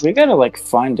to use. We gotta, like,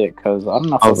 find it, because I don't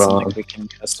know if Hold that's something on. we can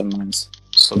customize.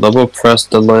 So double press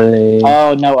delay.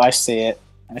 Oh, no, I see it.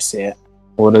 I see it.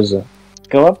 What is it?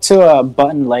 Go up to a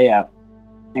button layout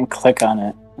and click on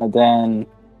it, and then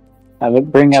have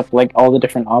it bring up, like, all the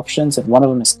different options, and one of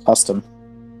them is custom.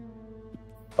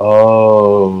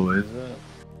 Oh, is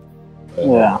it?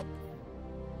 Yeah.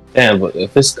 Damn, but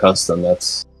if it's custom,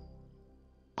 that's...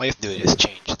 All you have to do is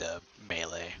change the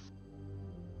melee.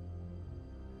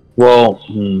 Well,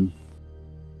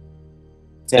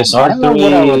 It's I don't know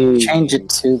what I would R3. change it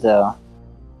to, though.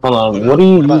 Hold on, What what do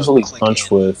you about usually clicking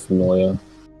punch in? with, Amelia?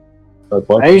 Like,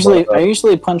 what, I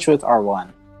usually punch with R1.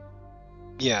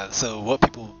 Yeah, so what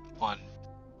people on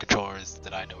controllers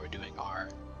that I know are doing are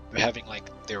they're having like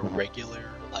their regular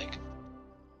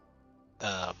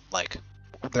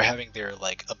they're having their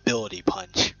like ability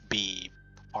punch be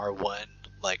R1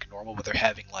 like normal, but they're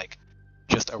having like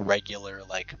just a regular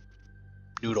like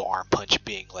noodle arm punch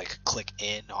being like click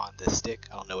in on the stick.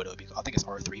 I don't know what it would be. I think it's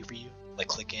R3 for you. Like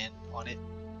click in on it.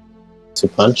 to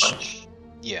punch?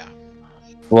 Yeah.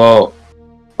 Well,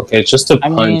 okay, just to I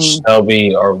punch, mean- that'll be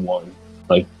R1.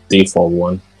 Like, default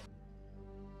one.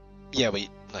 Yeah, but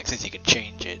like since you can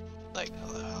change it, like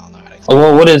I don't know how to Oh, explain.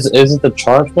 well, what is it the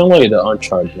charge melee or the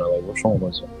uncharged melee? Which one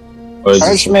was it? Or is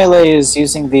Charged this- melee is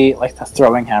using the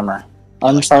throwing hammer. Yeah,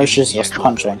 like, Uncharged is using the just actual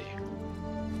punching.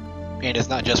 ability. And it's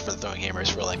not just for the throwing hammer, it's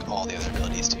for like all the other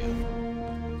abilities too.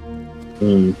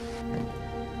 Hmm.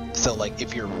 So like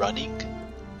if you're running,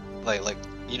 like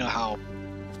you know how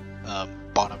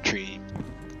bottom tree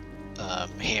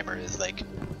hammer is like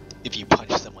if you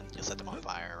punch someone you set them on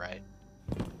fire, right?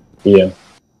 Yeah.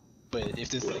 But if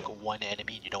there's like one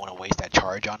enemy and you don't want to waste that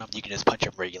charge on them, you can just punch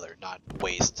them regular, not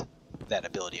waste that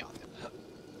ability on them.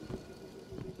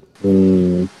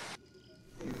 Hmm.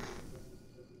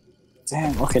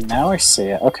 Damn, okay, now I see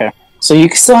it. Okay. So you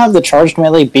can still have the charged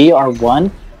melee be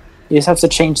R1, you just have to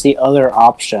change the other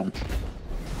option.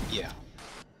 Yeah.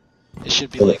 It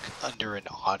should be like under an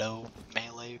auto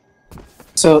melee.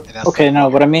 So, And that's okay, like no,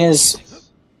 what I mean is,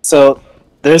 so,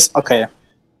 there's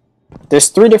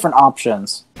 3 different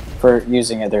options for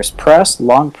using it. There's press,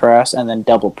 long press, and then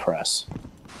double press.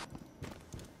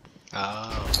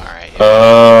 Oh, alright. Yeah.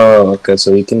 Oh, okay,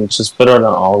 so you can just put it on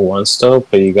R1 still,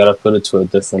 but you gotta put it to a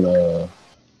different,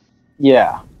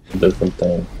 Yeah. different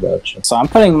thing. Gotcha. So I'm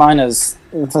putting mine as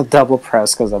the double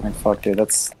press, because I mean, fuck dude,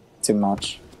 that's too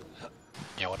much.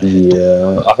 Yeah, what I had to,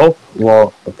 Yeah, I hope,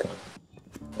 well, okay.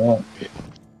 Yeah.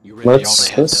 you really Let's- only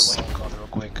had to let's- whatchamacallit real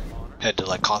quick. Had to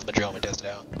like Cosmodrome and test it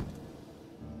out.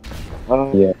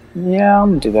 Yeah. Yeah, I'm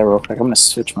gonna do that real quick. I'm gonna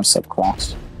switch my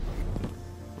subclass.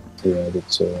 Yeah, I did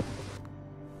too.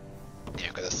 Yeah,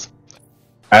 because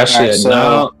Actually, Alright,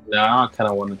 so- now I kind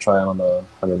of want to try on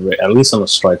at least on the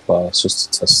strike class,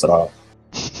 just to test it out.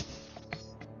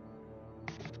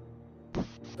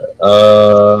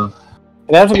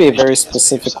 It'd have to be a very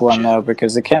specific one though,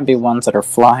 because it can't be ones that are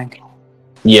flying.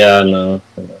 Yeah, no.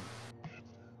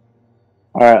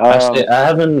 Alright, Actually, I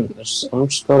haven't. I'm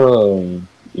just gonna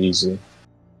easy.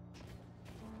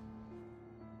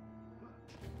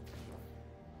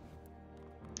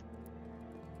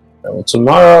 Well,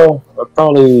 tomorrow I'll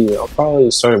probably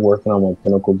start working on my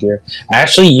pinnacle gear.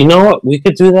 Actually, you know what? We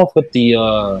could do that with the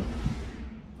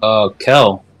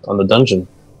Kel on the dungeon.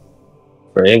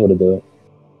 We're able to do it.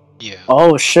 yeah.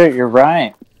 oh shit, you're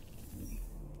right.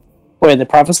 Wait, the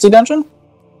prophecy dungeon?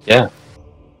 Yeah.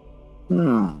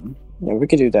 Yeah, we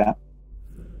could do that.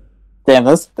 Damn,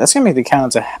 that's gonna make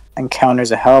the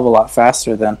encounters a hell of a lot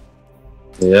faster then.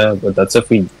 Yeah, but that's if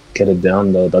we get it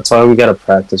down though. That's why we gotta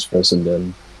practice first and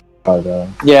then try that.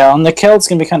 Yeah, on the kill it's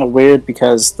gonna be kind of weird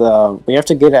because we have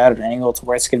to get it at an angle to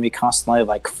where it's gonna be constantly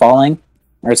like falling,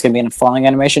 or it's gonna be in a falling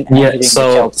animation and hitting the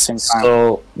kill at the same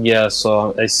time.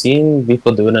 So I seen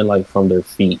people doing it like from their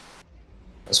feet.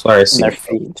 That's why I From see their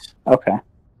feet. Okay.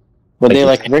 Would they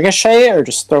like ricochet it or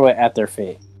just throw it at their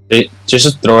feet? They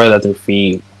just throw it at their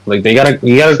feet. Like you gotta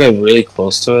get really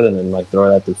close to it and then like throw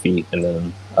it at their feet and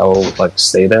then I'll like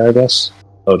stay there, I guess.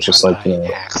 So it's just like, you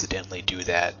know. accidentally do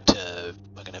that to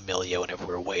like an Emilio whenever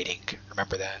we're waiting.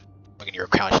 Remember that? Like when you were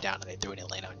crouched down and they threw an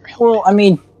lane on your helmet. Well, I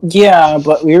mean, yeah,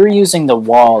 but we were using the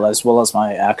wall as well as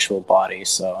my actual body,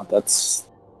 so that's...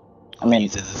 I mean... He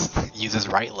uses his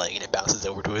right leg and it bounces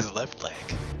over to his left leg.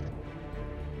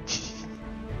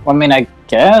 Well, I mean, I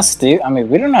guess, dude. I mean,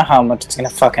 we don't know how much it's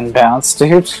gonna fucking bounce,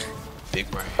 dude.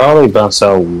 Big brain. Probably bounce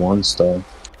out once, though.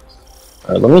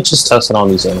 Alright, let me just test it on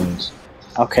these enemies.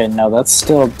 Okay, no, that's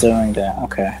still doing that.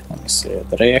 Okay, let me see.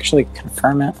 Did I actually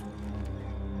confirm it?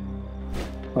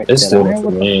 Wait, It's doing it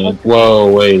for me. Whoa,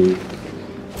 wait.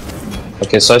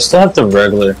 Okay, so I still have the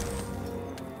regular.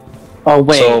 Oh,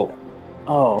 wait. So,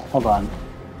 oh, hold on.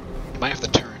 You might have to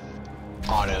turn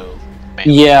auto.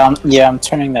 Yeah, I'm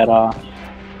turning that off.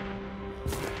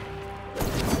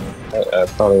 I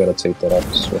probably gotta take that off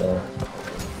as well.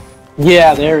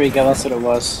 Yeah, there we go. That's what it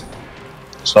was.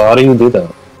 So how do you do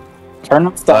that? Turn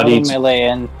off the How do auto you melee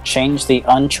and change the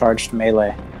uncharged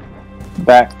melee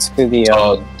back to the.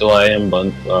 Do I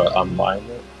unbind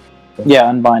it? Yeah,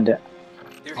 unbind it.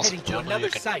 They're Also, heading to gentlemen, another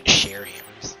you can site. share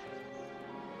hammers.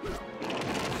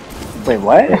 Wait,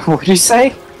 what? What did you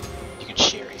say? You can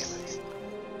share hammers.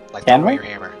 Like Can throw away we?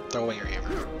 your hammer. Throw away your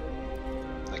hammer.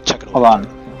 Like chuck it away. Hold on,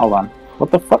 hold on.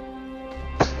 What the fuck?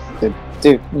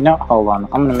 Dude, you know, hold on.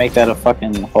 I'm gonna make that a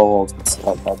fucking hold.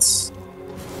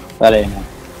 That ain't it.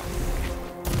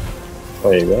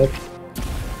 Wait, what?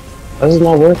 This is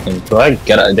not working. Do I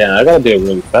get it? Damn, I gotta do it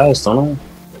really fast, don't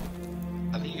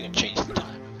I think you can change the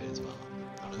time of it as well.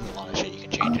 There's a lot of shit you can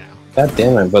change now. I? God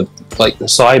damn it, but, like,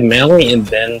 so I melee and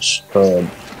then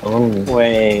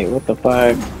Wait, what the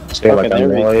fuck? so like I there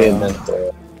we melee go. and then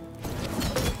throw.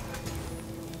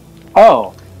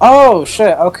 Oh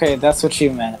shit, okay, that's what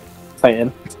you meant,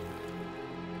 Titan.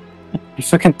 You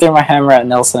fucking threw my hammer at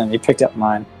Nelson and you picked up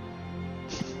mine.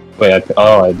 Wait,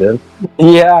 I did?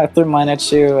 Yeah, I threw mine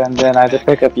at you and then I had to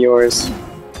pick up yours.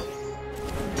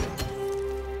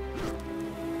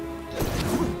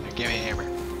 Give me a hammer.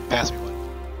 Pass me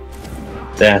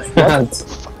one. Damn.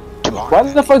 Too hard.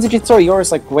 Why the fuck did you throw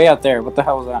yours like way out there? What the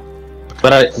hell was that?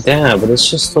 But but it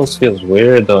just still feels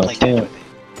weird though. Like Damn. that.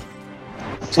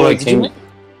 So I Wait, did you can.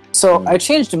 So I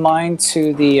changed mine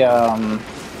to the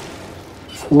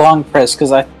long press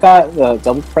because I thought the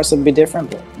double press would be different,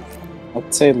 but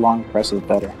I'd say long press is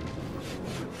better.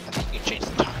 I think you can change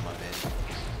the time of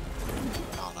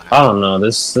it. I don't know. I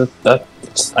don't know.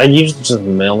 I usually just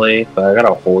melee, but I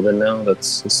gotta hold it now.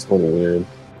 It's a little weird.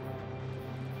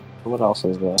 What else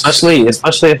is this?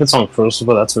 Especially if it's on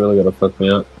Crucible, that's really gonna fuck me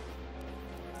up.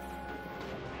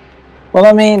 Well,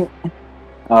 I mean,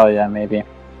 oh yeah, maybe.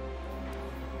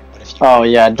 But if you Oh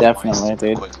yeah, do definitely, twice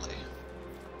dude. Quickly.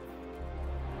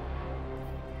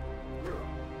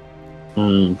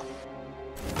 Hmm.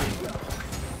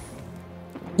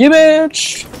 You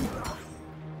bitch!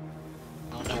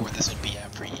 I don't know where this would be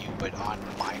at for you, but on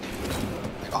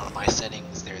my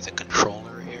settings, there's a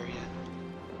controller area,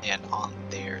 and on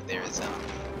there's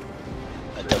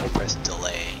a double press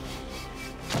delay.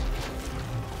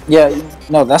 Yeah,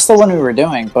 no, that's the one we were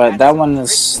doing, but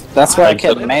that's why I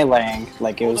kept meleeing.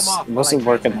 Like it wasn't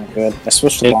working that good. I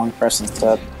switched to long press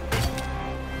instead.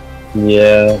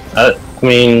 Yeah, I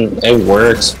mean it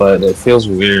works, but it feels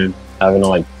weird having to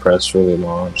like press really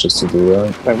long just to do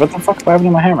that. Wait, what the fuck happened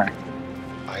to my hammer?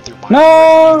 I threw mine.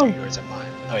 No! You threw yours at mine.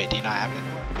 Oh wait, do you not have it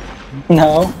anymore?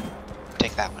 No.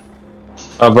 Take that one.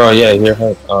 Oh, bro, yeah, you're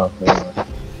hurt. Oh, never mind.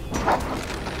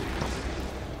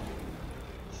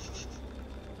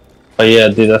 But yeah,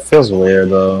 dude, that feels weird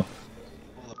though.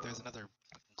 Well, look, there's another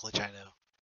glitch I know.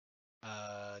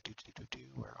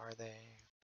 Where are they?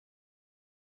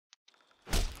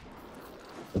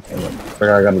 Okay, I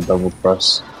forgot I got a double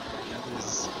press.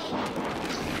 Others,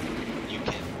 you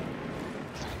can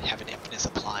have an infinite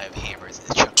supply of hammers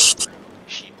and chuck over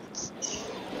shields.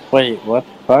 Wait, what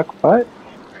the fuck? What?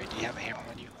 Alright, do you have a hammer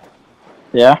on you?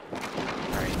 Yeah.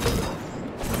 Alright.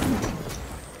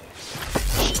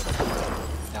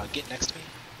 Now get next to me.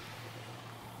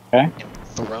 Okay. And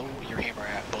throw your hammer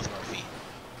at both of our feet.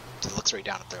 Just look straight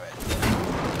down and throw it.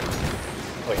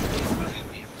 Wait,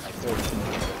 like throw it.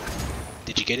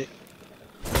 Did you get it?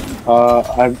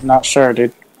 I'm not sure,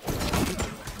 dude.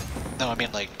 No, I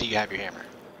mean like, do you have your hammer?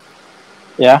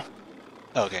 Yeah.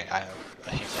 Okay, I have a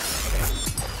hammer.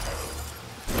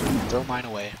 Okay. Throw mine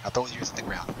away. I'll throw yours at the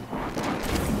ground.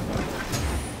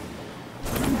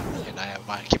 And I have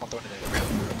mine. Keep on throwing it at the ground.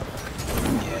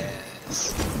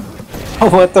 Yes.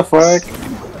 What the fuck?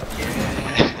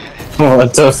 Yeah.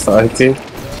 What the fuck, dude?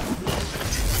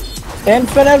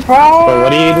 Infinite power! But what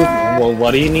do you do? Well,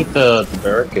 what do you need the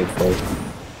barricade for?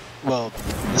 Well,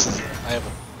 this is. I have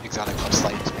an exotic called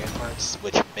Slight Expand Parts,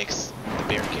 which makes the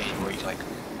barricade where you like,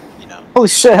 you know. Holy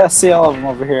shit, I see all of them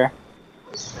over here.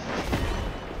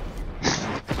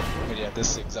 But yeah,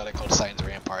 this exotic called Signs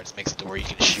Ramparts makes it to where you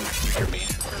can shoot through your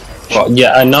band. Well,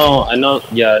 yeah, I know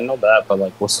that, but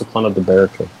like, what's the fun of the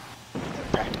barricade?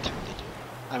 Practicality, dude.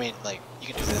 I mean, like, you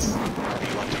can do this whenever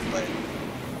you want to, but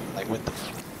like with the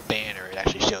banner, it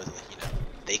actually shows that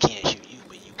they can't shoot you,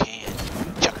 but you can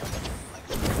chuck a bunch of like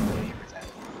flavors at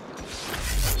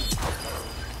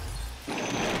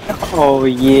them. Oh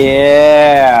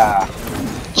yeah!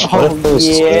 Oh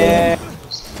yeah!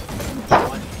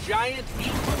 Giant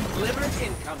liver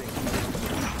incoming.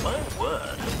 My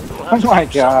word. Oh my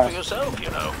god! For yourself, you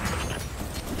know.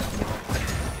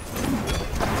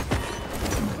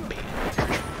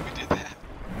 We did that.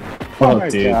 Oh my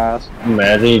dude. gosh!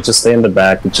 Imagine you just stay in the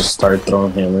back and just start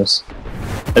throwing hammers.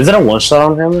 Is it a one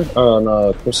shot on hammer?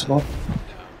 On Crucible? No,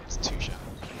 it's 2 shots.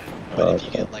 But if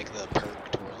you get like the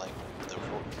perk to where like the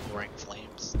roaring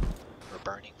flames or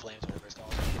burning flames, whatever it's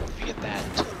called, if you get that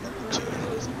to level 2, then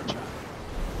it's a 1 shot.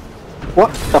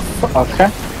 What the fuck? Okay.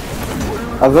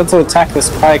 I was about to attack this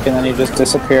pike and then he just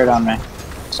disappeared on me.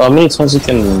 So how many times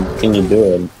can you do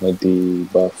it? Like the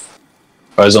buff?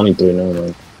 Oh, it's only 3 now.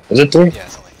 Like, is it 3? Yeah,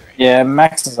 it's only 3. Yeah,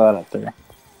 max is out at 3. Okay.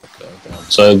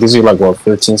 So it gives you like what,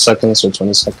 15 seconds or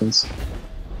 20 seconds?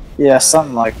 Yeah,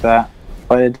 something like that.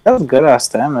 But it does good ass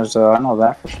damage though, I know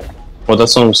that for sure. Well,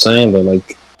 that's what I'm saying. But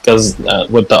like, because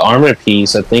with the armor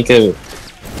piece, I think it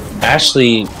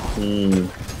actually.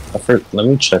 Let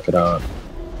me check it out.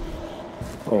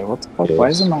 Wait, what the fuck? Why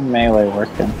isn't my melee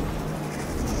working?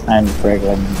 I'm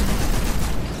friggin'.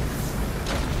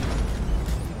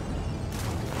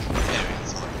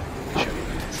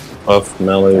 Off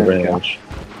melee range.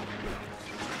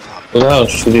 Look how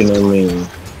shooting at me.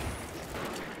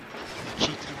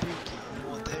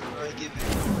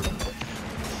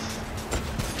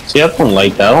 See, I don't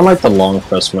like that. I don't like the long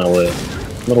press melee. A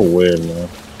little weird, man.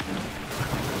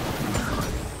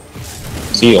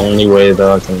 It's the only way that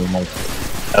I can like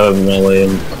have a melee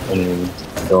and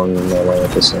throwing a melee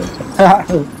at the same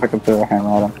time. Fucking throw a hammer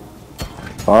at him.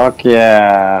 Fuck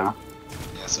yeah.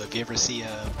 Yeah, so if you ever see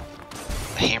a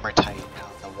hammer titan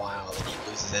out in the wild and he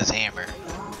loses his hammer,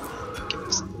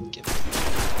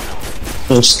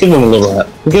 Just give him a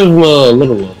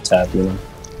little tap, you know.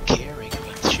 caring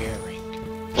means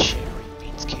sharing. Sharing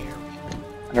means caring.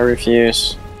 I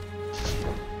refuse.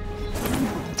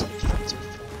 That's what humans are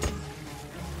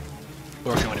for.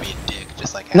 Or if you want to be a dick,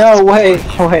 just like No, wait.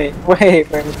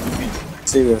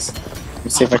 Let's see this. Let me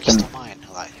see if I can. Mine.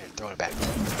 Hold on, here, throw it back.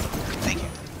 Thank you.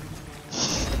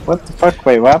 What the fuck?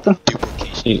 Wait, what happened?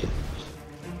 Duplication.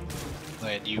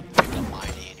 When you picked up mine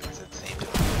and yours at the same time.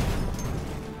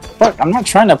 Fuck, I'm not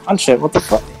trying to punch it. What the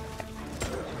fuck?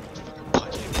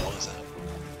 Punch it, it blows up.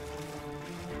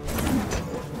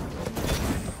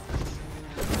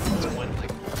 There's one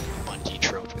like Bungie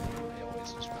trope with they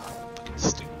always just fucking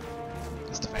stupid.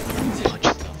 It's the fact that you punch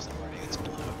stuff so hard it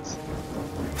explodes.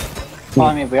 Well,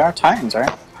 I mean, we are Titans, right?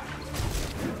 I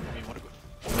mean, what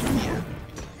yeah.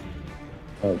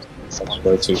 Oh, that's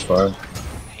way too far.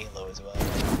 Halo as well.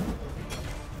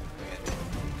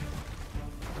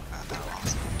 I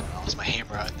lost my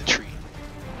hammer out in the tree.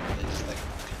 And then just like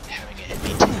having it hit me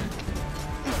too.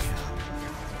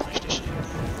 Punch the shit.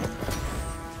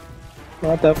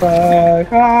 What the fuck?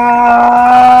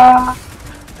 Ah!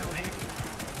 No hammer.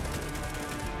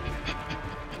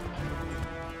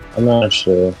 I'm not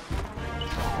sure.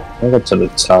 I go to the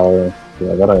tower.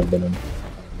 Yeah, that I've been in.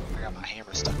 I got my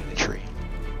hammer stuck in the tree.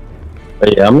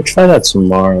 But yeah, I'm gonna try that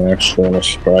tomorrow actually on a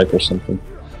strike or something.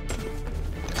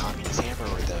 The communist hammer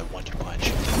or the 1-2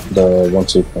 punch? The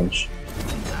 1-2 punch.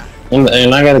 And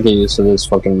I gotta get used to this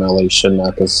fucking melee shit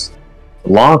now, cause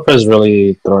long press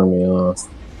really throwing me off.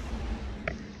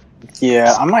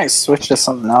 Yeah, I might switch to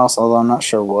something else, although I'm not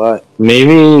sure what.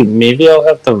 Maybe I'll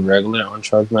have the regular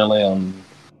uncharged melee on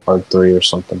part 3 or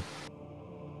something.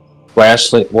 Well,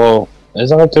 actually,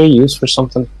 is R3 used for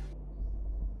something?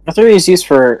 R3 is used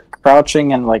for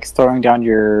crouching and like throwing down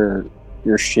your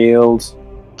shield,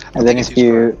 and then if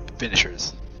you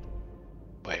finishers.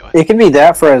 Wait, what? it could be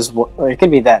that for as well. It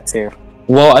could be that too.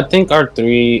 Well, I think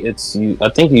R3, I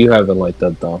think you have it like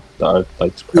that though. The R,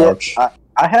 like crouch. Yeah,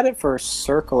 I had it for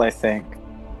circle, I think.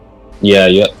 Yeah.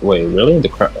 Wait, really? The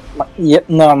crouch? Yep.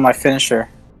 No, my finisher.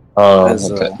 Oh,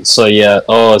 As, okay. So yeah.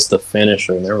 Oh, it's the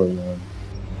finisher. Never mind.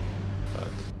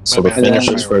 So the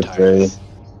finisher's for 3. I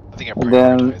think I And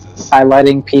then prioritize this.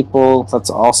 highlighting people.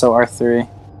 That's also R3.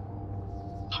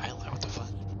 Highlight, what the fuck?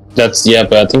 That's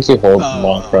but I think you hold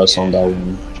long press on that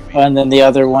one. And then the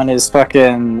other one is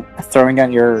fucking throwing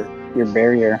down your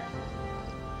barrier.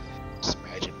 Just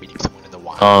imagine meeting someone in the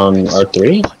wild. On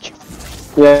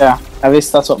R3? Yeah, at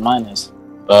least that's what mine is.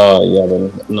 Yeah,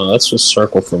 then no, that's just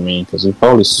circle for me because we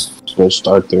probably switched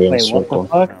R3 and Wait, circle.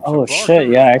 what the fuck? Oh shit,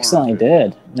 yeah, I accidentally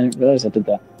did. I didn't realize I did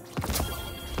that.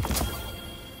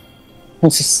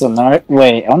 It's just another.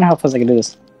 Wait, I wonder how fast I can do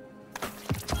this.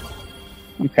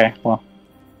 Okay, well.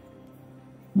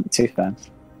 Not too fast.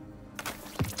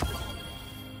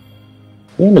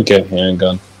 You want to get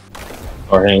handgun.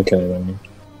 Or hand cannon, I mean.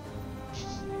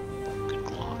 Good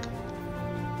Glock.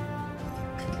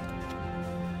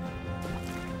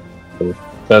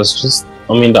 That's just,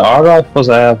 I mean, the R rifles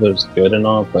I have is good and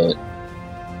all, but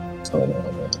I don't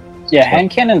know, man. Yeah,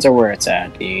 hand cannons are where it's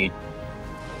at, dude.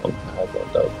 I don't have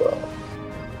one though, bro.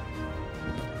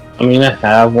 I mean, I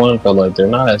have one, but like, they're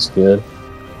not as good.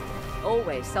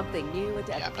 Always something new and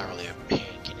Yeah, I'm not really a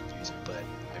hand cannon user, but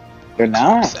They're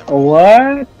not?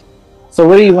 What? So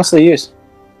what do you mostly use?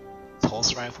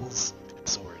 pulse rifles and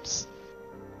swords,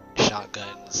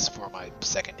 shotguns for my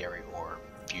secondary or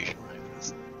fusion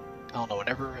rifles. I don't know.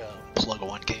 Whenever Plug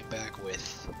 1 came back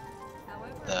with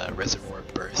the Reservoir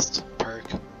Burst perk,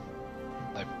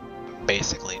 I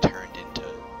basically turned into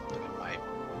my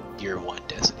Year 1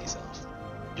 Destiny self.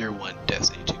 Year 1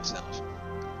 Destiny 2 self.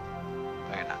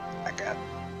 I got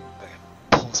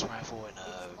a pulse rifle and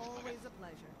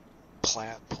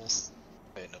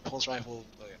a pulse rifle,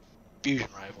 a fusion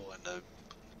rifle, and a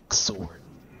sword.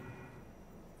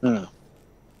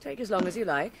 take as long as you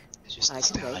like. It's just I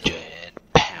can wait. nostalgia and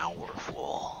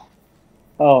powerful.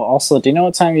 Oh, also, do you know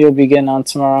what time you'll be getting on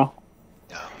tomorrow?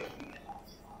 No.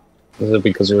 Is it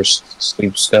because of your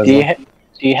sleep Do schedule? you,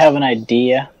 do you have an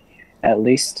idea, at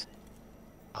least?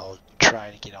 I'll try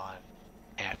to get on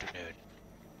afternoon.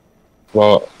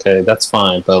 Well, okay, that's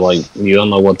fine, but like, you don't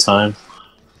know what time?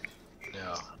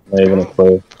 No. Not even a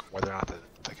clue. Whether or not the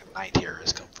night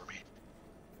terrors come for me.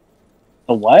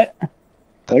 The what? The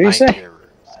What did you night say? terrors.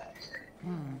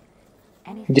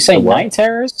 Did you say The what? night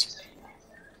terrors?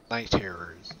 Night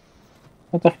terrors.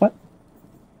 What the fuck?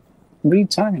 What are you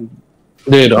talking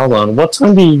about? Dude, hold on. What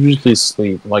time do you usually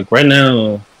sleep? Like, right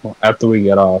now, after we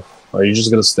get off, are you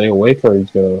just gonna stay awake or are you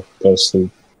gonna go to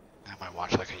sleep? I might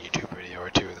watch like a YouTube video or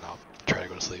two, and then I'll try to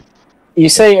go to sleep. You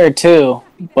say you're 2,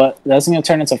 but that's gonna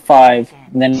turn into 5,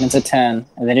 and then into 10,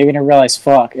 and then you're gonna realize,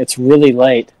 fuck, it's really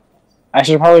late. I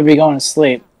should probably be going to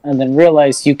sleep, and then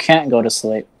realize you can't go to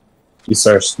sleep. You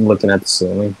start looking at the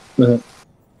ceiling.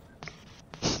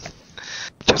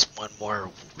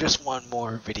 Just one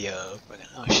more video.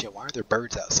 Oh shit! Why are there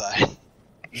birds outside?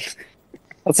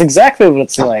 That's exactly what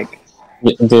it's like.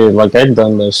 Yeah, dude, like, I've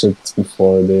done those shit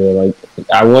before, dude. Like,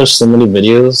 I watched so many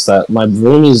videos that my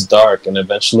room is dark and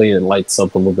eventually it lights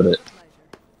up a little bit.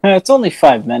 It's only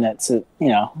 5 minutes, you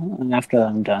know, and after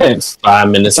I'm done. It's 5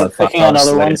 minutes, Start like 5 clicking on hours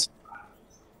other later. ones.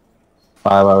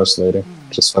 5 hours later.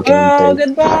 Just fucking Oh, paid.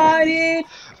 goodbye, dude!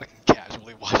 I can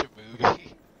casually watch a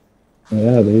movie.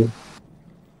 Yeah, dude.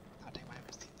 God damn, I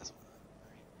haven't seen this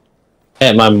one.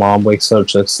 Hey, my mom wakes up,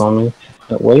 checks on me.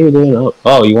 What are you doing?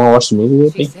 Oh, you want to watch the movie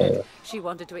with She me? said she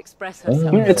wanted to express Oh.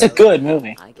 herself. It's a good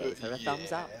movie. I gave her a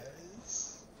thumbs up.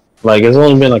 Yes. Like, it's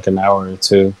only been like an hour or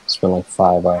two. It's been like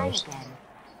 5 hours.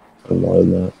 Or more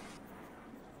than that.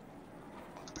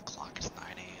 The clock is 9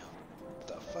 a.m. What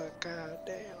the fuck? God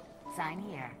damn. Sign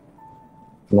here.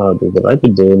 No, dude, but I've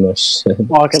been doing this shit.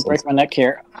 Well, I could break my neck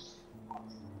here.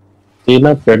 Dude,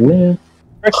 not pregnant.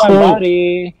 Break my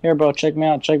body. Here, bro, check me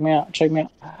out, check me out, check me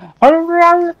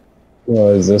out. What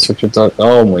is this? What you're talking?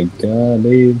 Oh my god,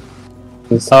 dude.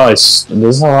 This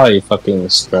is how I fucking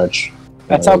stretch.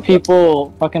 That's how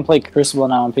people fucking play Crucible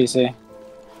now on PC.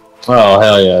 Oh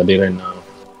hell yeah, dude! I know.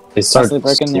 They start Constantly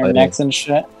breaking their sliding. necks and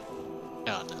shit.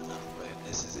 No. Wait,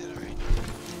 this is it,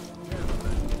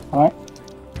 alright. Alright.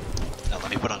 Now let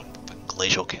me put on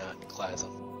glacial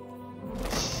clasm.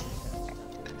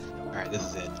 Alright, this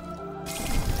is it.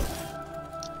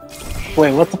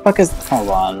 Wait, what the fuck is... Hold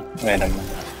on. Wait a minute.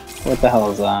 What the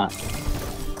hell is that?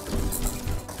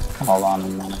 Hold on a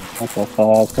minute. What the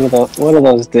fuck? What do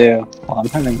those do? Well, I'm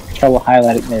having trouble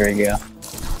highlighting. There we go.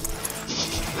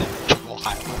 Triple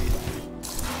highlight.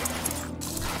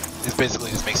 This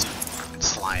basically just makes you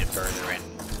slide further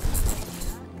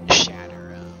and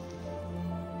shatter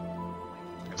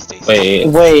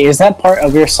stasis. Wait, is that part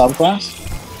of your subclass?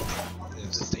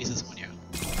 It's a stasis one, yeah.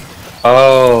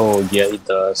 Oh yeah, it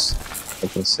does. I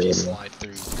can see You it. Now. slide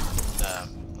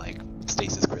through like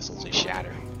stasis crystals and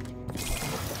shatter.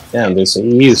 Damn, dude. So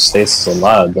you use stasis a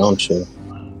lot, don't you?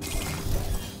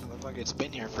 Like it's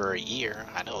been here for a year.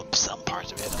 I know some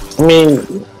parts of it. I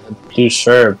mean, you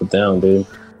sure, but damn, dude.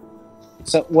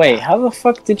 So, wait, how the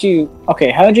fuck did you... Okay,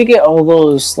 how did you get all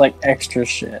those, like, extra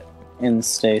shit in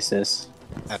stasis?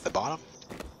 At the bottom?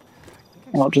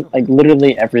 Well, just, like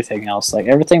literally everything else, like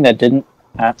everything that didn't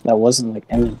that wasn't like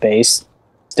in the base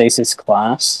stasis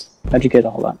class. How'd you get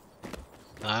all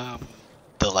that?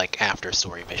 The like after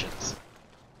story missions.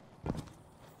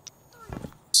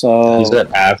 So Is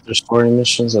that after story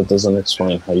missions? That doesn't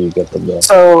explain how you get them there.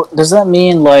 So does that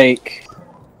mean like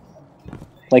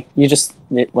you just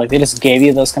like they just gave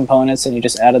you those components and you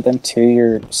just added them to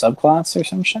your subclass or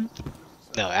some shit?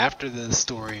 No, after the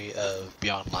story of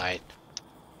Beyond Light,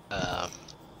 but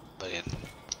in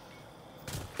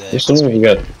the You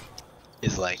got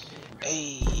is like,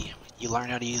 hey, you learn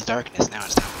how to use darkness. Now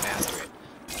it's time to master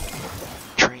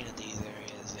it. Train in these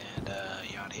areas and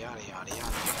yada yada yada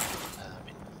yada.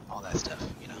 And all that stuff,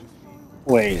 you know.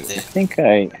 Wait, Then, I think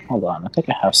hold on. I think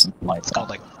I have something like it's that. called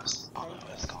like, I don't know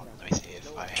what it's called. Let me see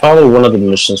if I have. probably one of the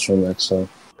missions from Exo.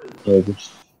 Maybe.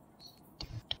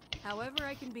 However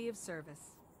I can be of service.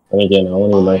 And again, I don't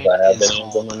even know if Mine I have is any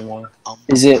of them called anymore.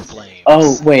 Is it- Flames.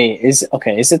 Oh wait, is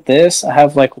it this? I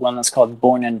have like one that's called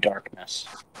Born in Darkness.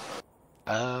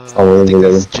 I Oh, think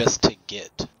really? that's just to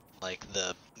get like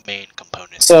the main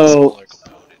components. So- the smaller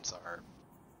components are.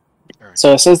 earned.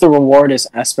 So it says the reward is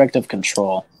aspect of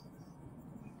control.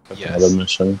 Another Yes.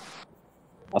 mission.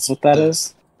 That's what that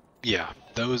is? Yeah,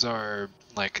 those are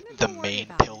like the main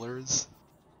pillars,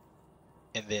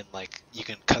 and then like you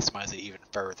can customize it even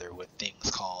further with things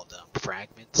called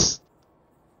fragments.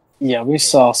 Yeah, we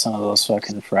saw some of those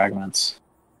fucking fragments.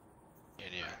 And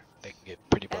yeah, they can get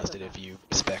pretty busted if you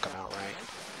spec them out right.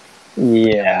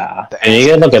 Yeah. The And you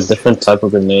get like a aspects- different type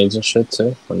of grenades and shit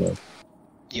too. Or no?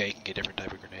 Yeah, you can get different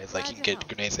type of grenades. Like you can get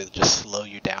grenades that just slow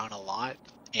you down a lot,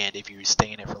 and if you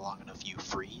stay in it for long enough, you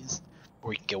freeze.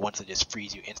 Or you can get ones that just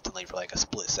freeze you instantly for like a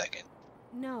split second.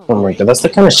 No. Oh my god, that's the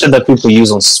kind of shit that people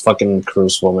use on fucking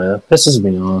Crucible, man. That pisses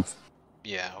me off.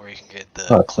 Yeah, or you can get the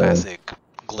Fuck, classic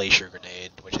glacier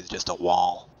grenade, which is just a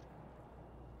wall.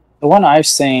 The one I've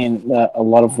seen that a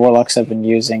lot of warlocks have been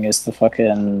using is the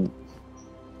fucking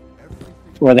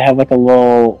where they have like a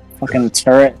little fucking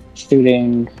turret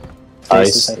shooting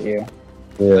faces Ice. at you.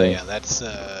 But Yeah. yeah, that's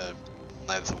a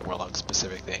warlock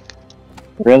specific thing.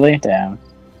 Really? Damn.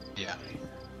 Yeah,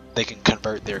 they can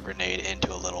convert their grenade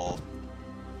into a little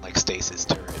like stasis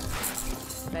turret.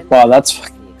 Wow, that's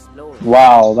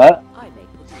wow. That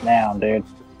damn, dude.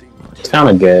 It's kind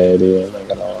of good, dude. Not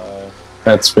gonna lie.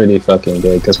 That's pretty fucking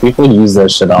good because people use that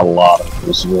shit a lot.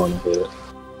 If you want to do it.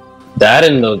 That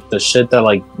and the shit that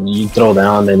like you throw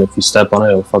down, and if you step on it,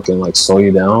 it'll fucking like slow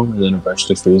you down, and then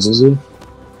eventually freezes you.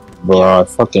 Bro, I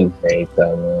fucking hate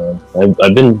that, man.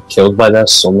 I've been killed by that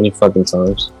so many fucking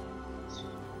times.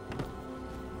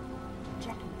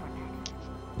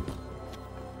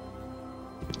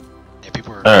 Yeah,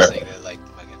 people are Alright. saying that like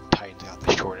fucking tightens out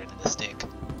the short end of the stick,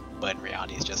 but in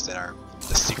reality, it's just that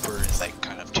the super is like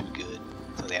kind of too good,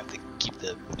 so they have to keep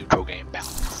the neutral game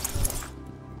balanced.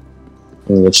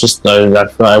 It's just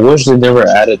I wish they never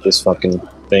added this fucking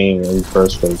thing in the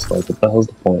first place. Like, what the hell's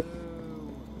the point?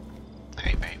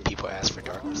 Hey man, people ask for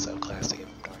darkness subclass to give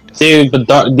them darkness. Dude,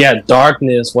 but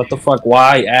darkness. What the fuck?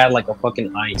 Why add like a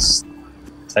fucking ice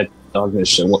type darkness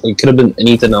shit? It could have been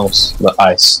anything else but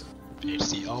ice.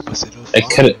 It's the opposite of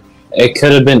It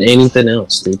could have been anything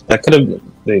else, dude. That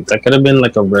could have been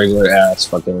like a regular ass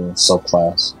fucking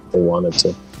subclass if they wanted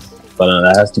to. But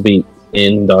that has to be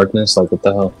in darkness. Like, what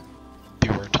the hell?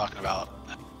 People were talking about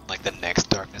like the next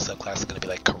darkness subclass is gonna be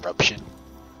like corruption,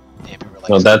 and people were like,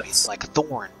 No, it's gonna that's- be like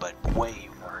Thorn, but way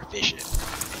more efficient.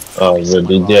 Oh,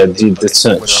 yeah, dude, that's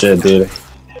shit, dude.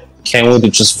 Can't wait to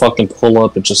just fucking pull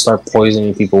up and just start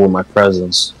poisoning people with my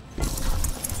presence.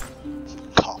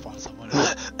 Cough on someone.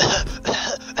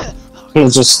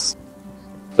 It's just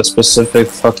a specific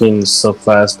fucking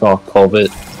subclass called COVID.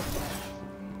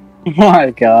 Oh my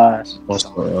gosh. What's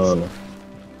going on?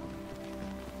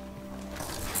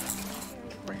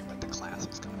 Bring back the class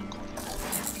is coming to call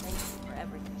For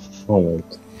everything. Oh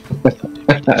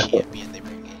my, you. Champion, they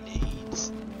bring in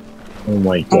AIDS. oh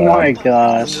my Oh my god.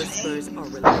 gosh. Whispers are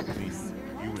relentless.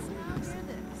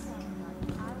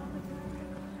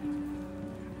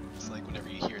 It's like whenever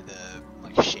you hear the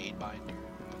like shade binder,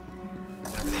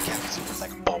 whenever they catch super, it's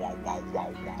like bow wow wow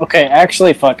wow wow. Okay,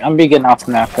 actually, fuck. I'm be getting off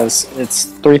now because it's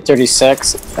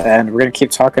 3:36 and we're gonna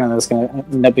keep talking and it's gonna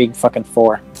end up being fucking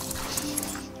 4.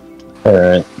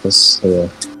 Alright,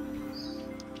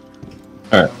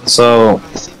 Alright, so.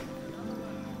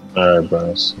 Alright,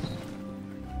 bros.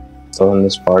 So in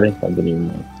this party, I didn't even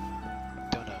know.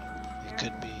 Don't know. It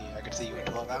could be. I could see you in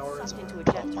 12 hours or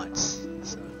 12 months.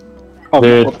 So. Oh,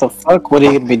 Dude. what the fuck? What are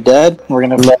you gonna be dead? We're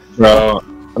gonna Bro,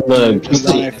 look, be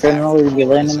on your funeral. We're gonna be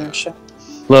landing and shit.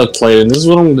 look, Clayton, this is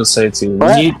what I'm gonna say to you.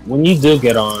 When you do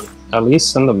get on, At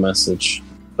least send a message.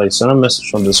 Like, send a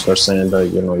message from Discord saying that,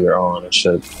 you know, you're on and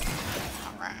shit.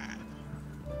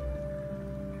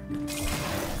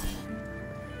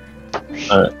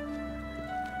 Alright.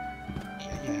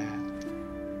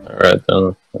 Alright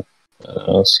then.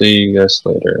 I'll see you guys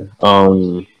later.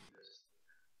 Alright.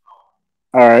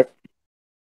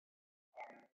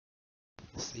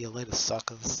 See you later,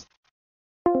 suckers.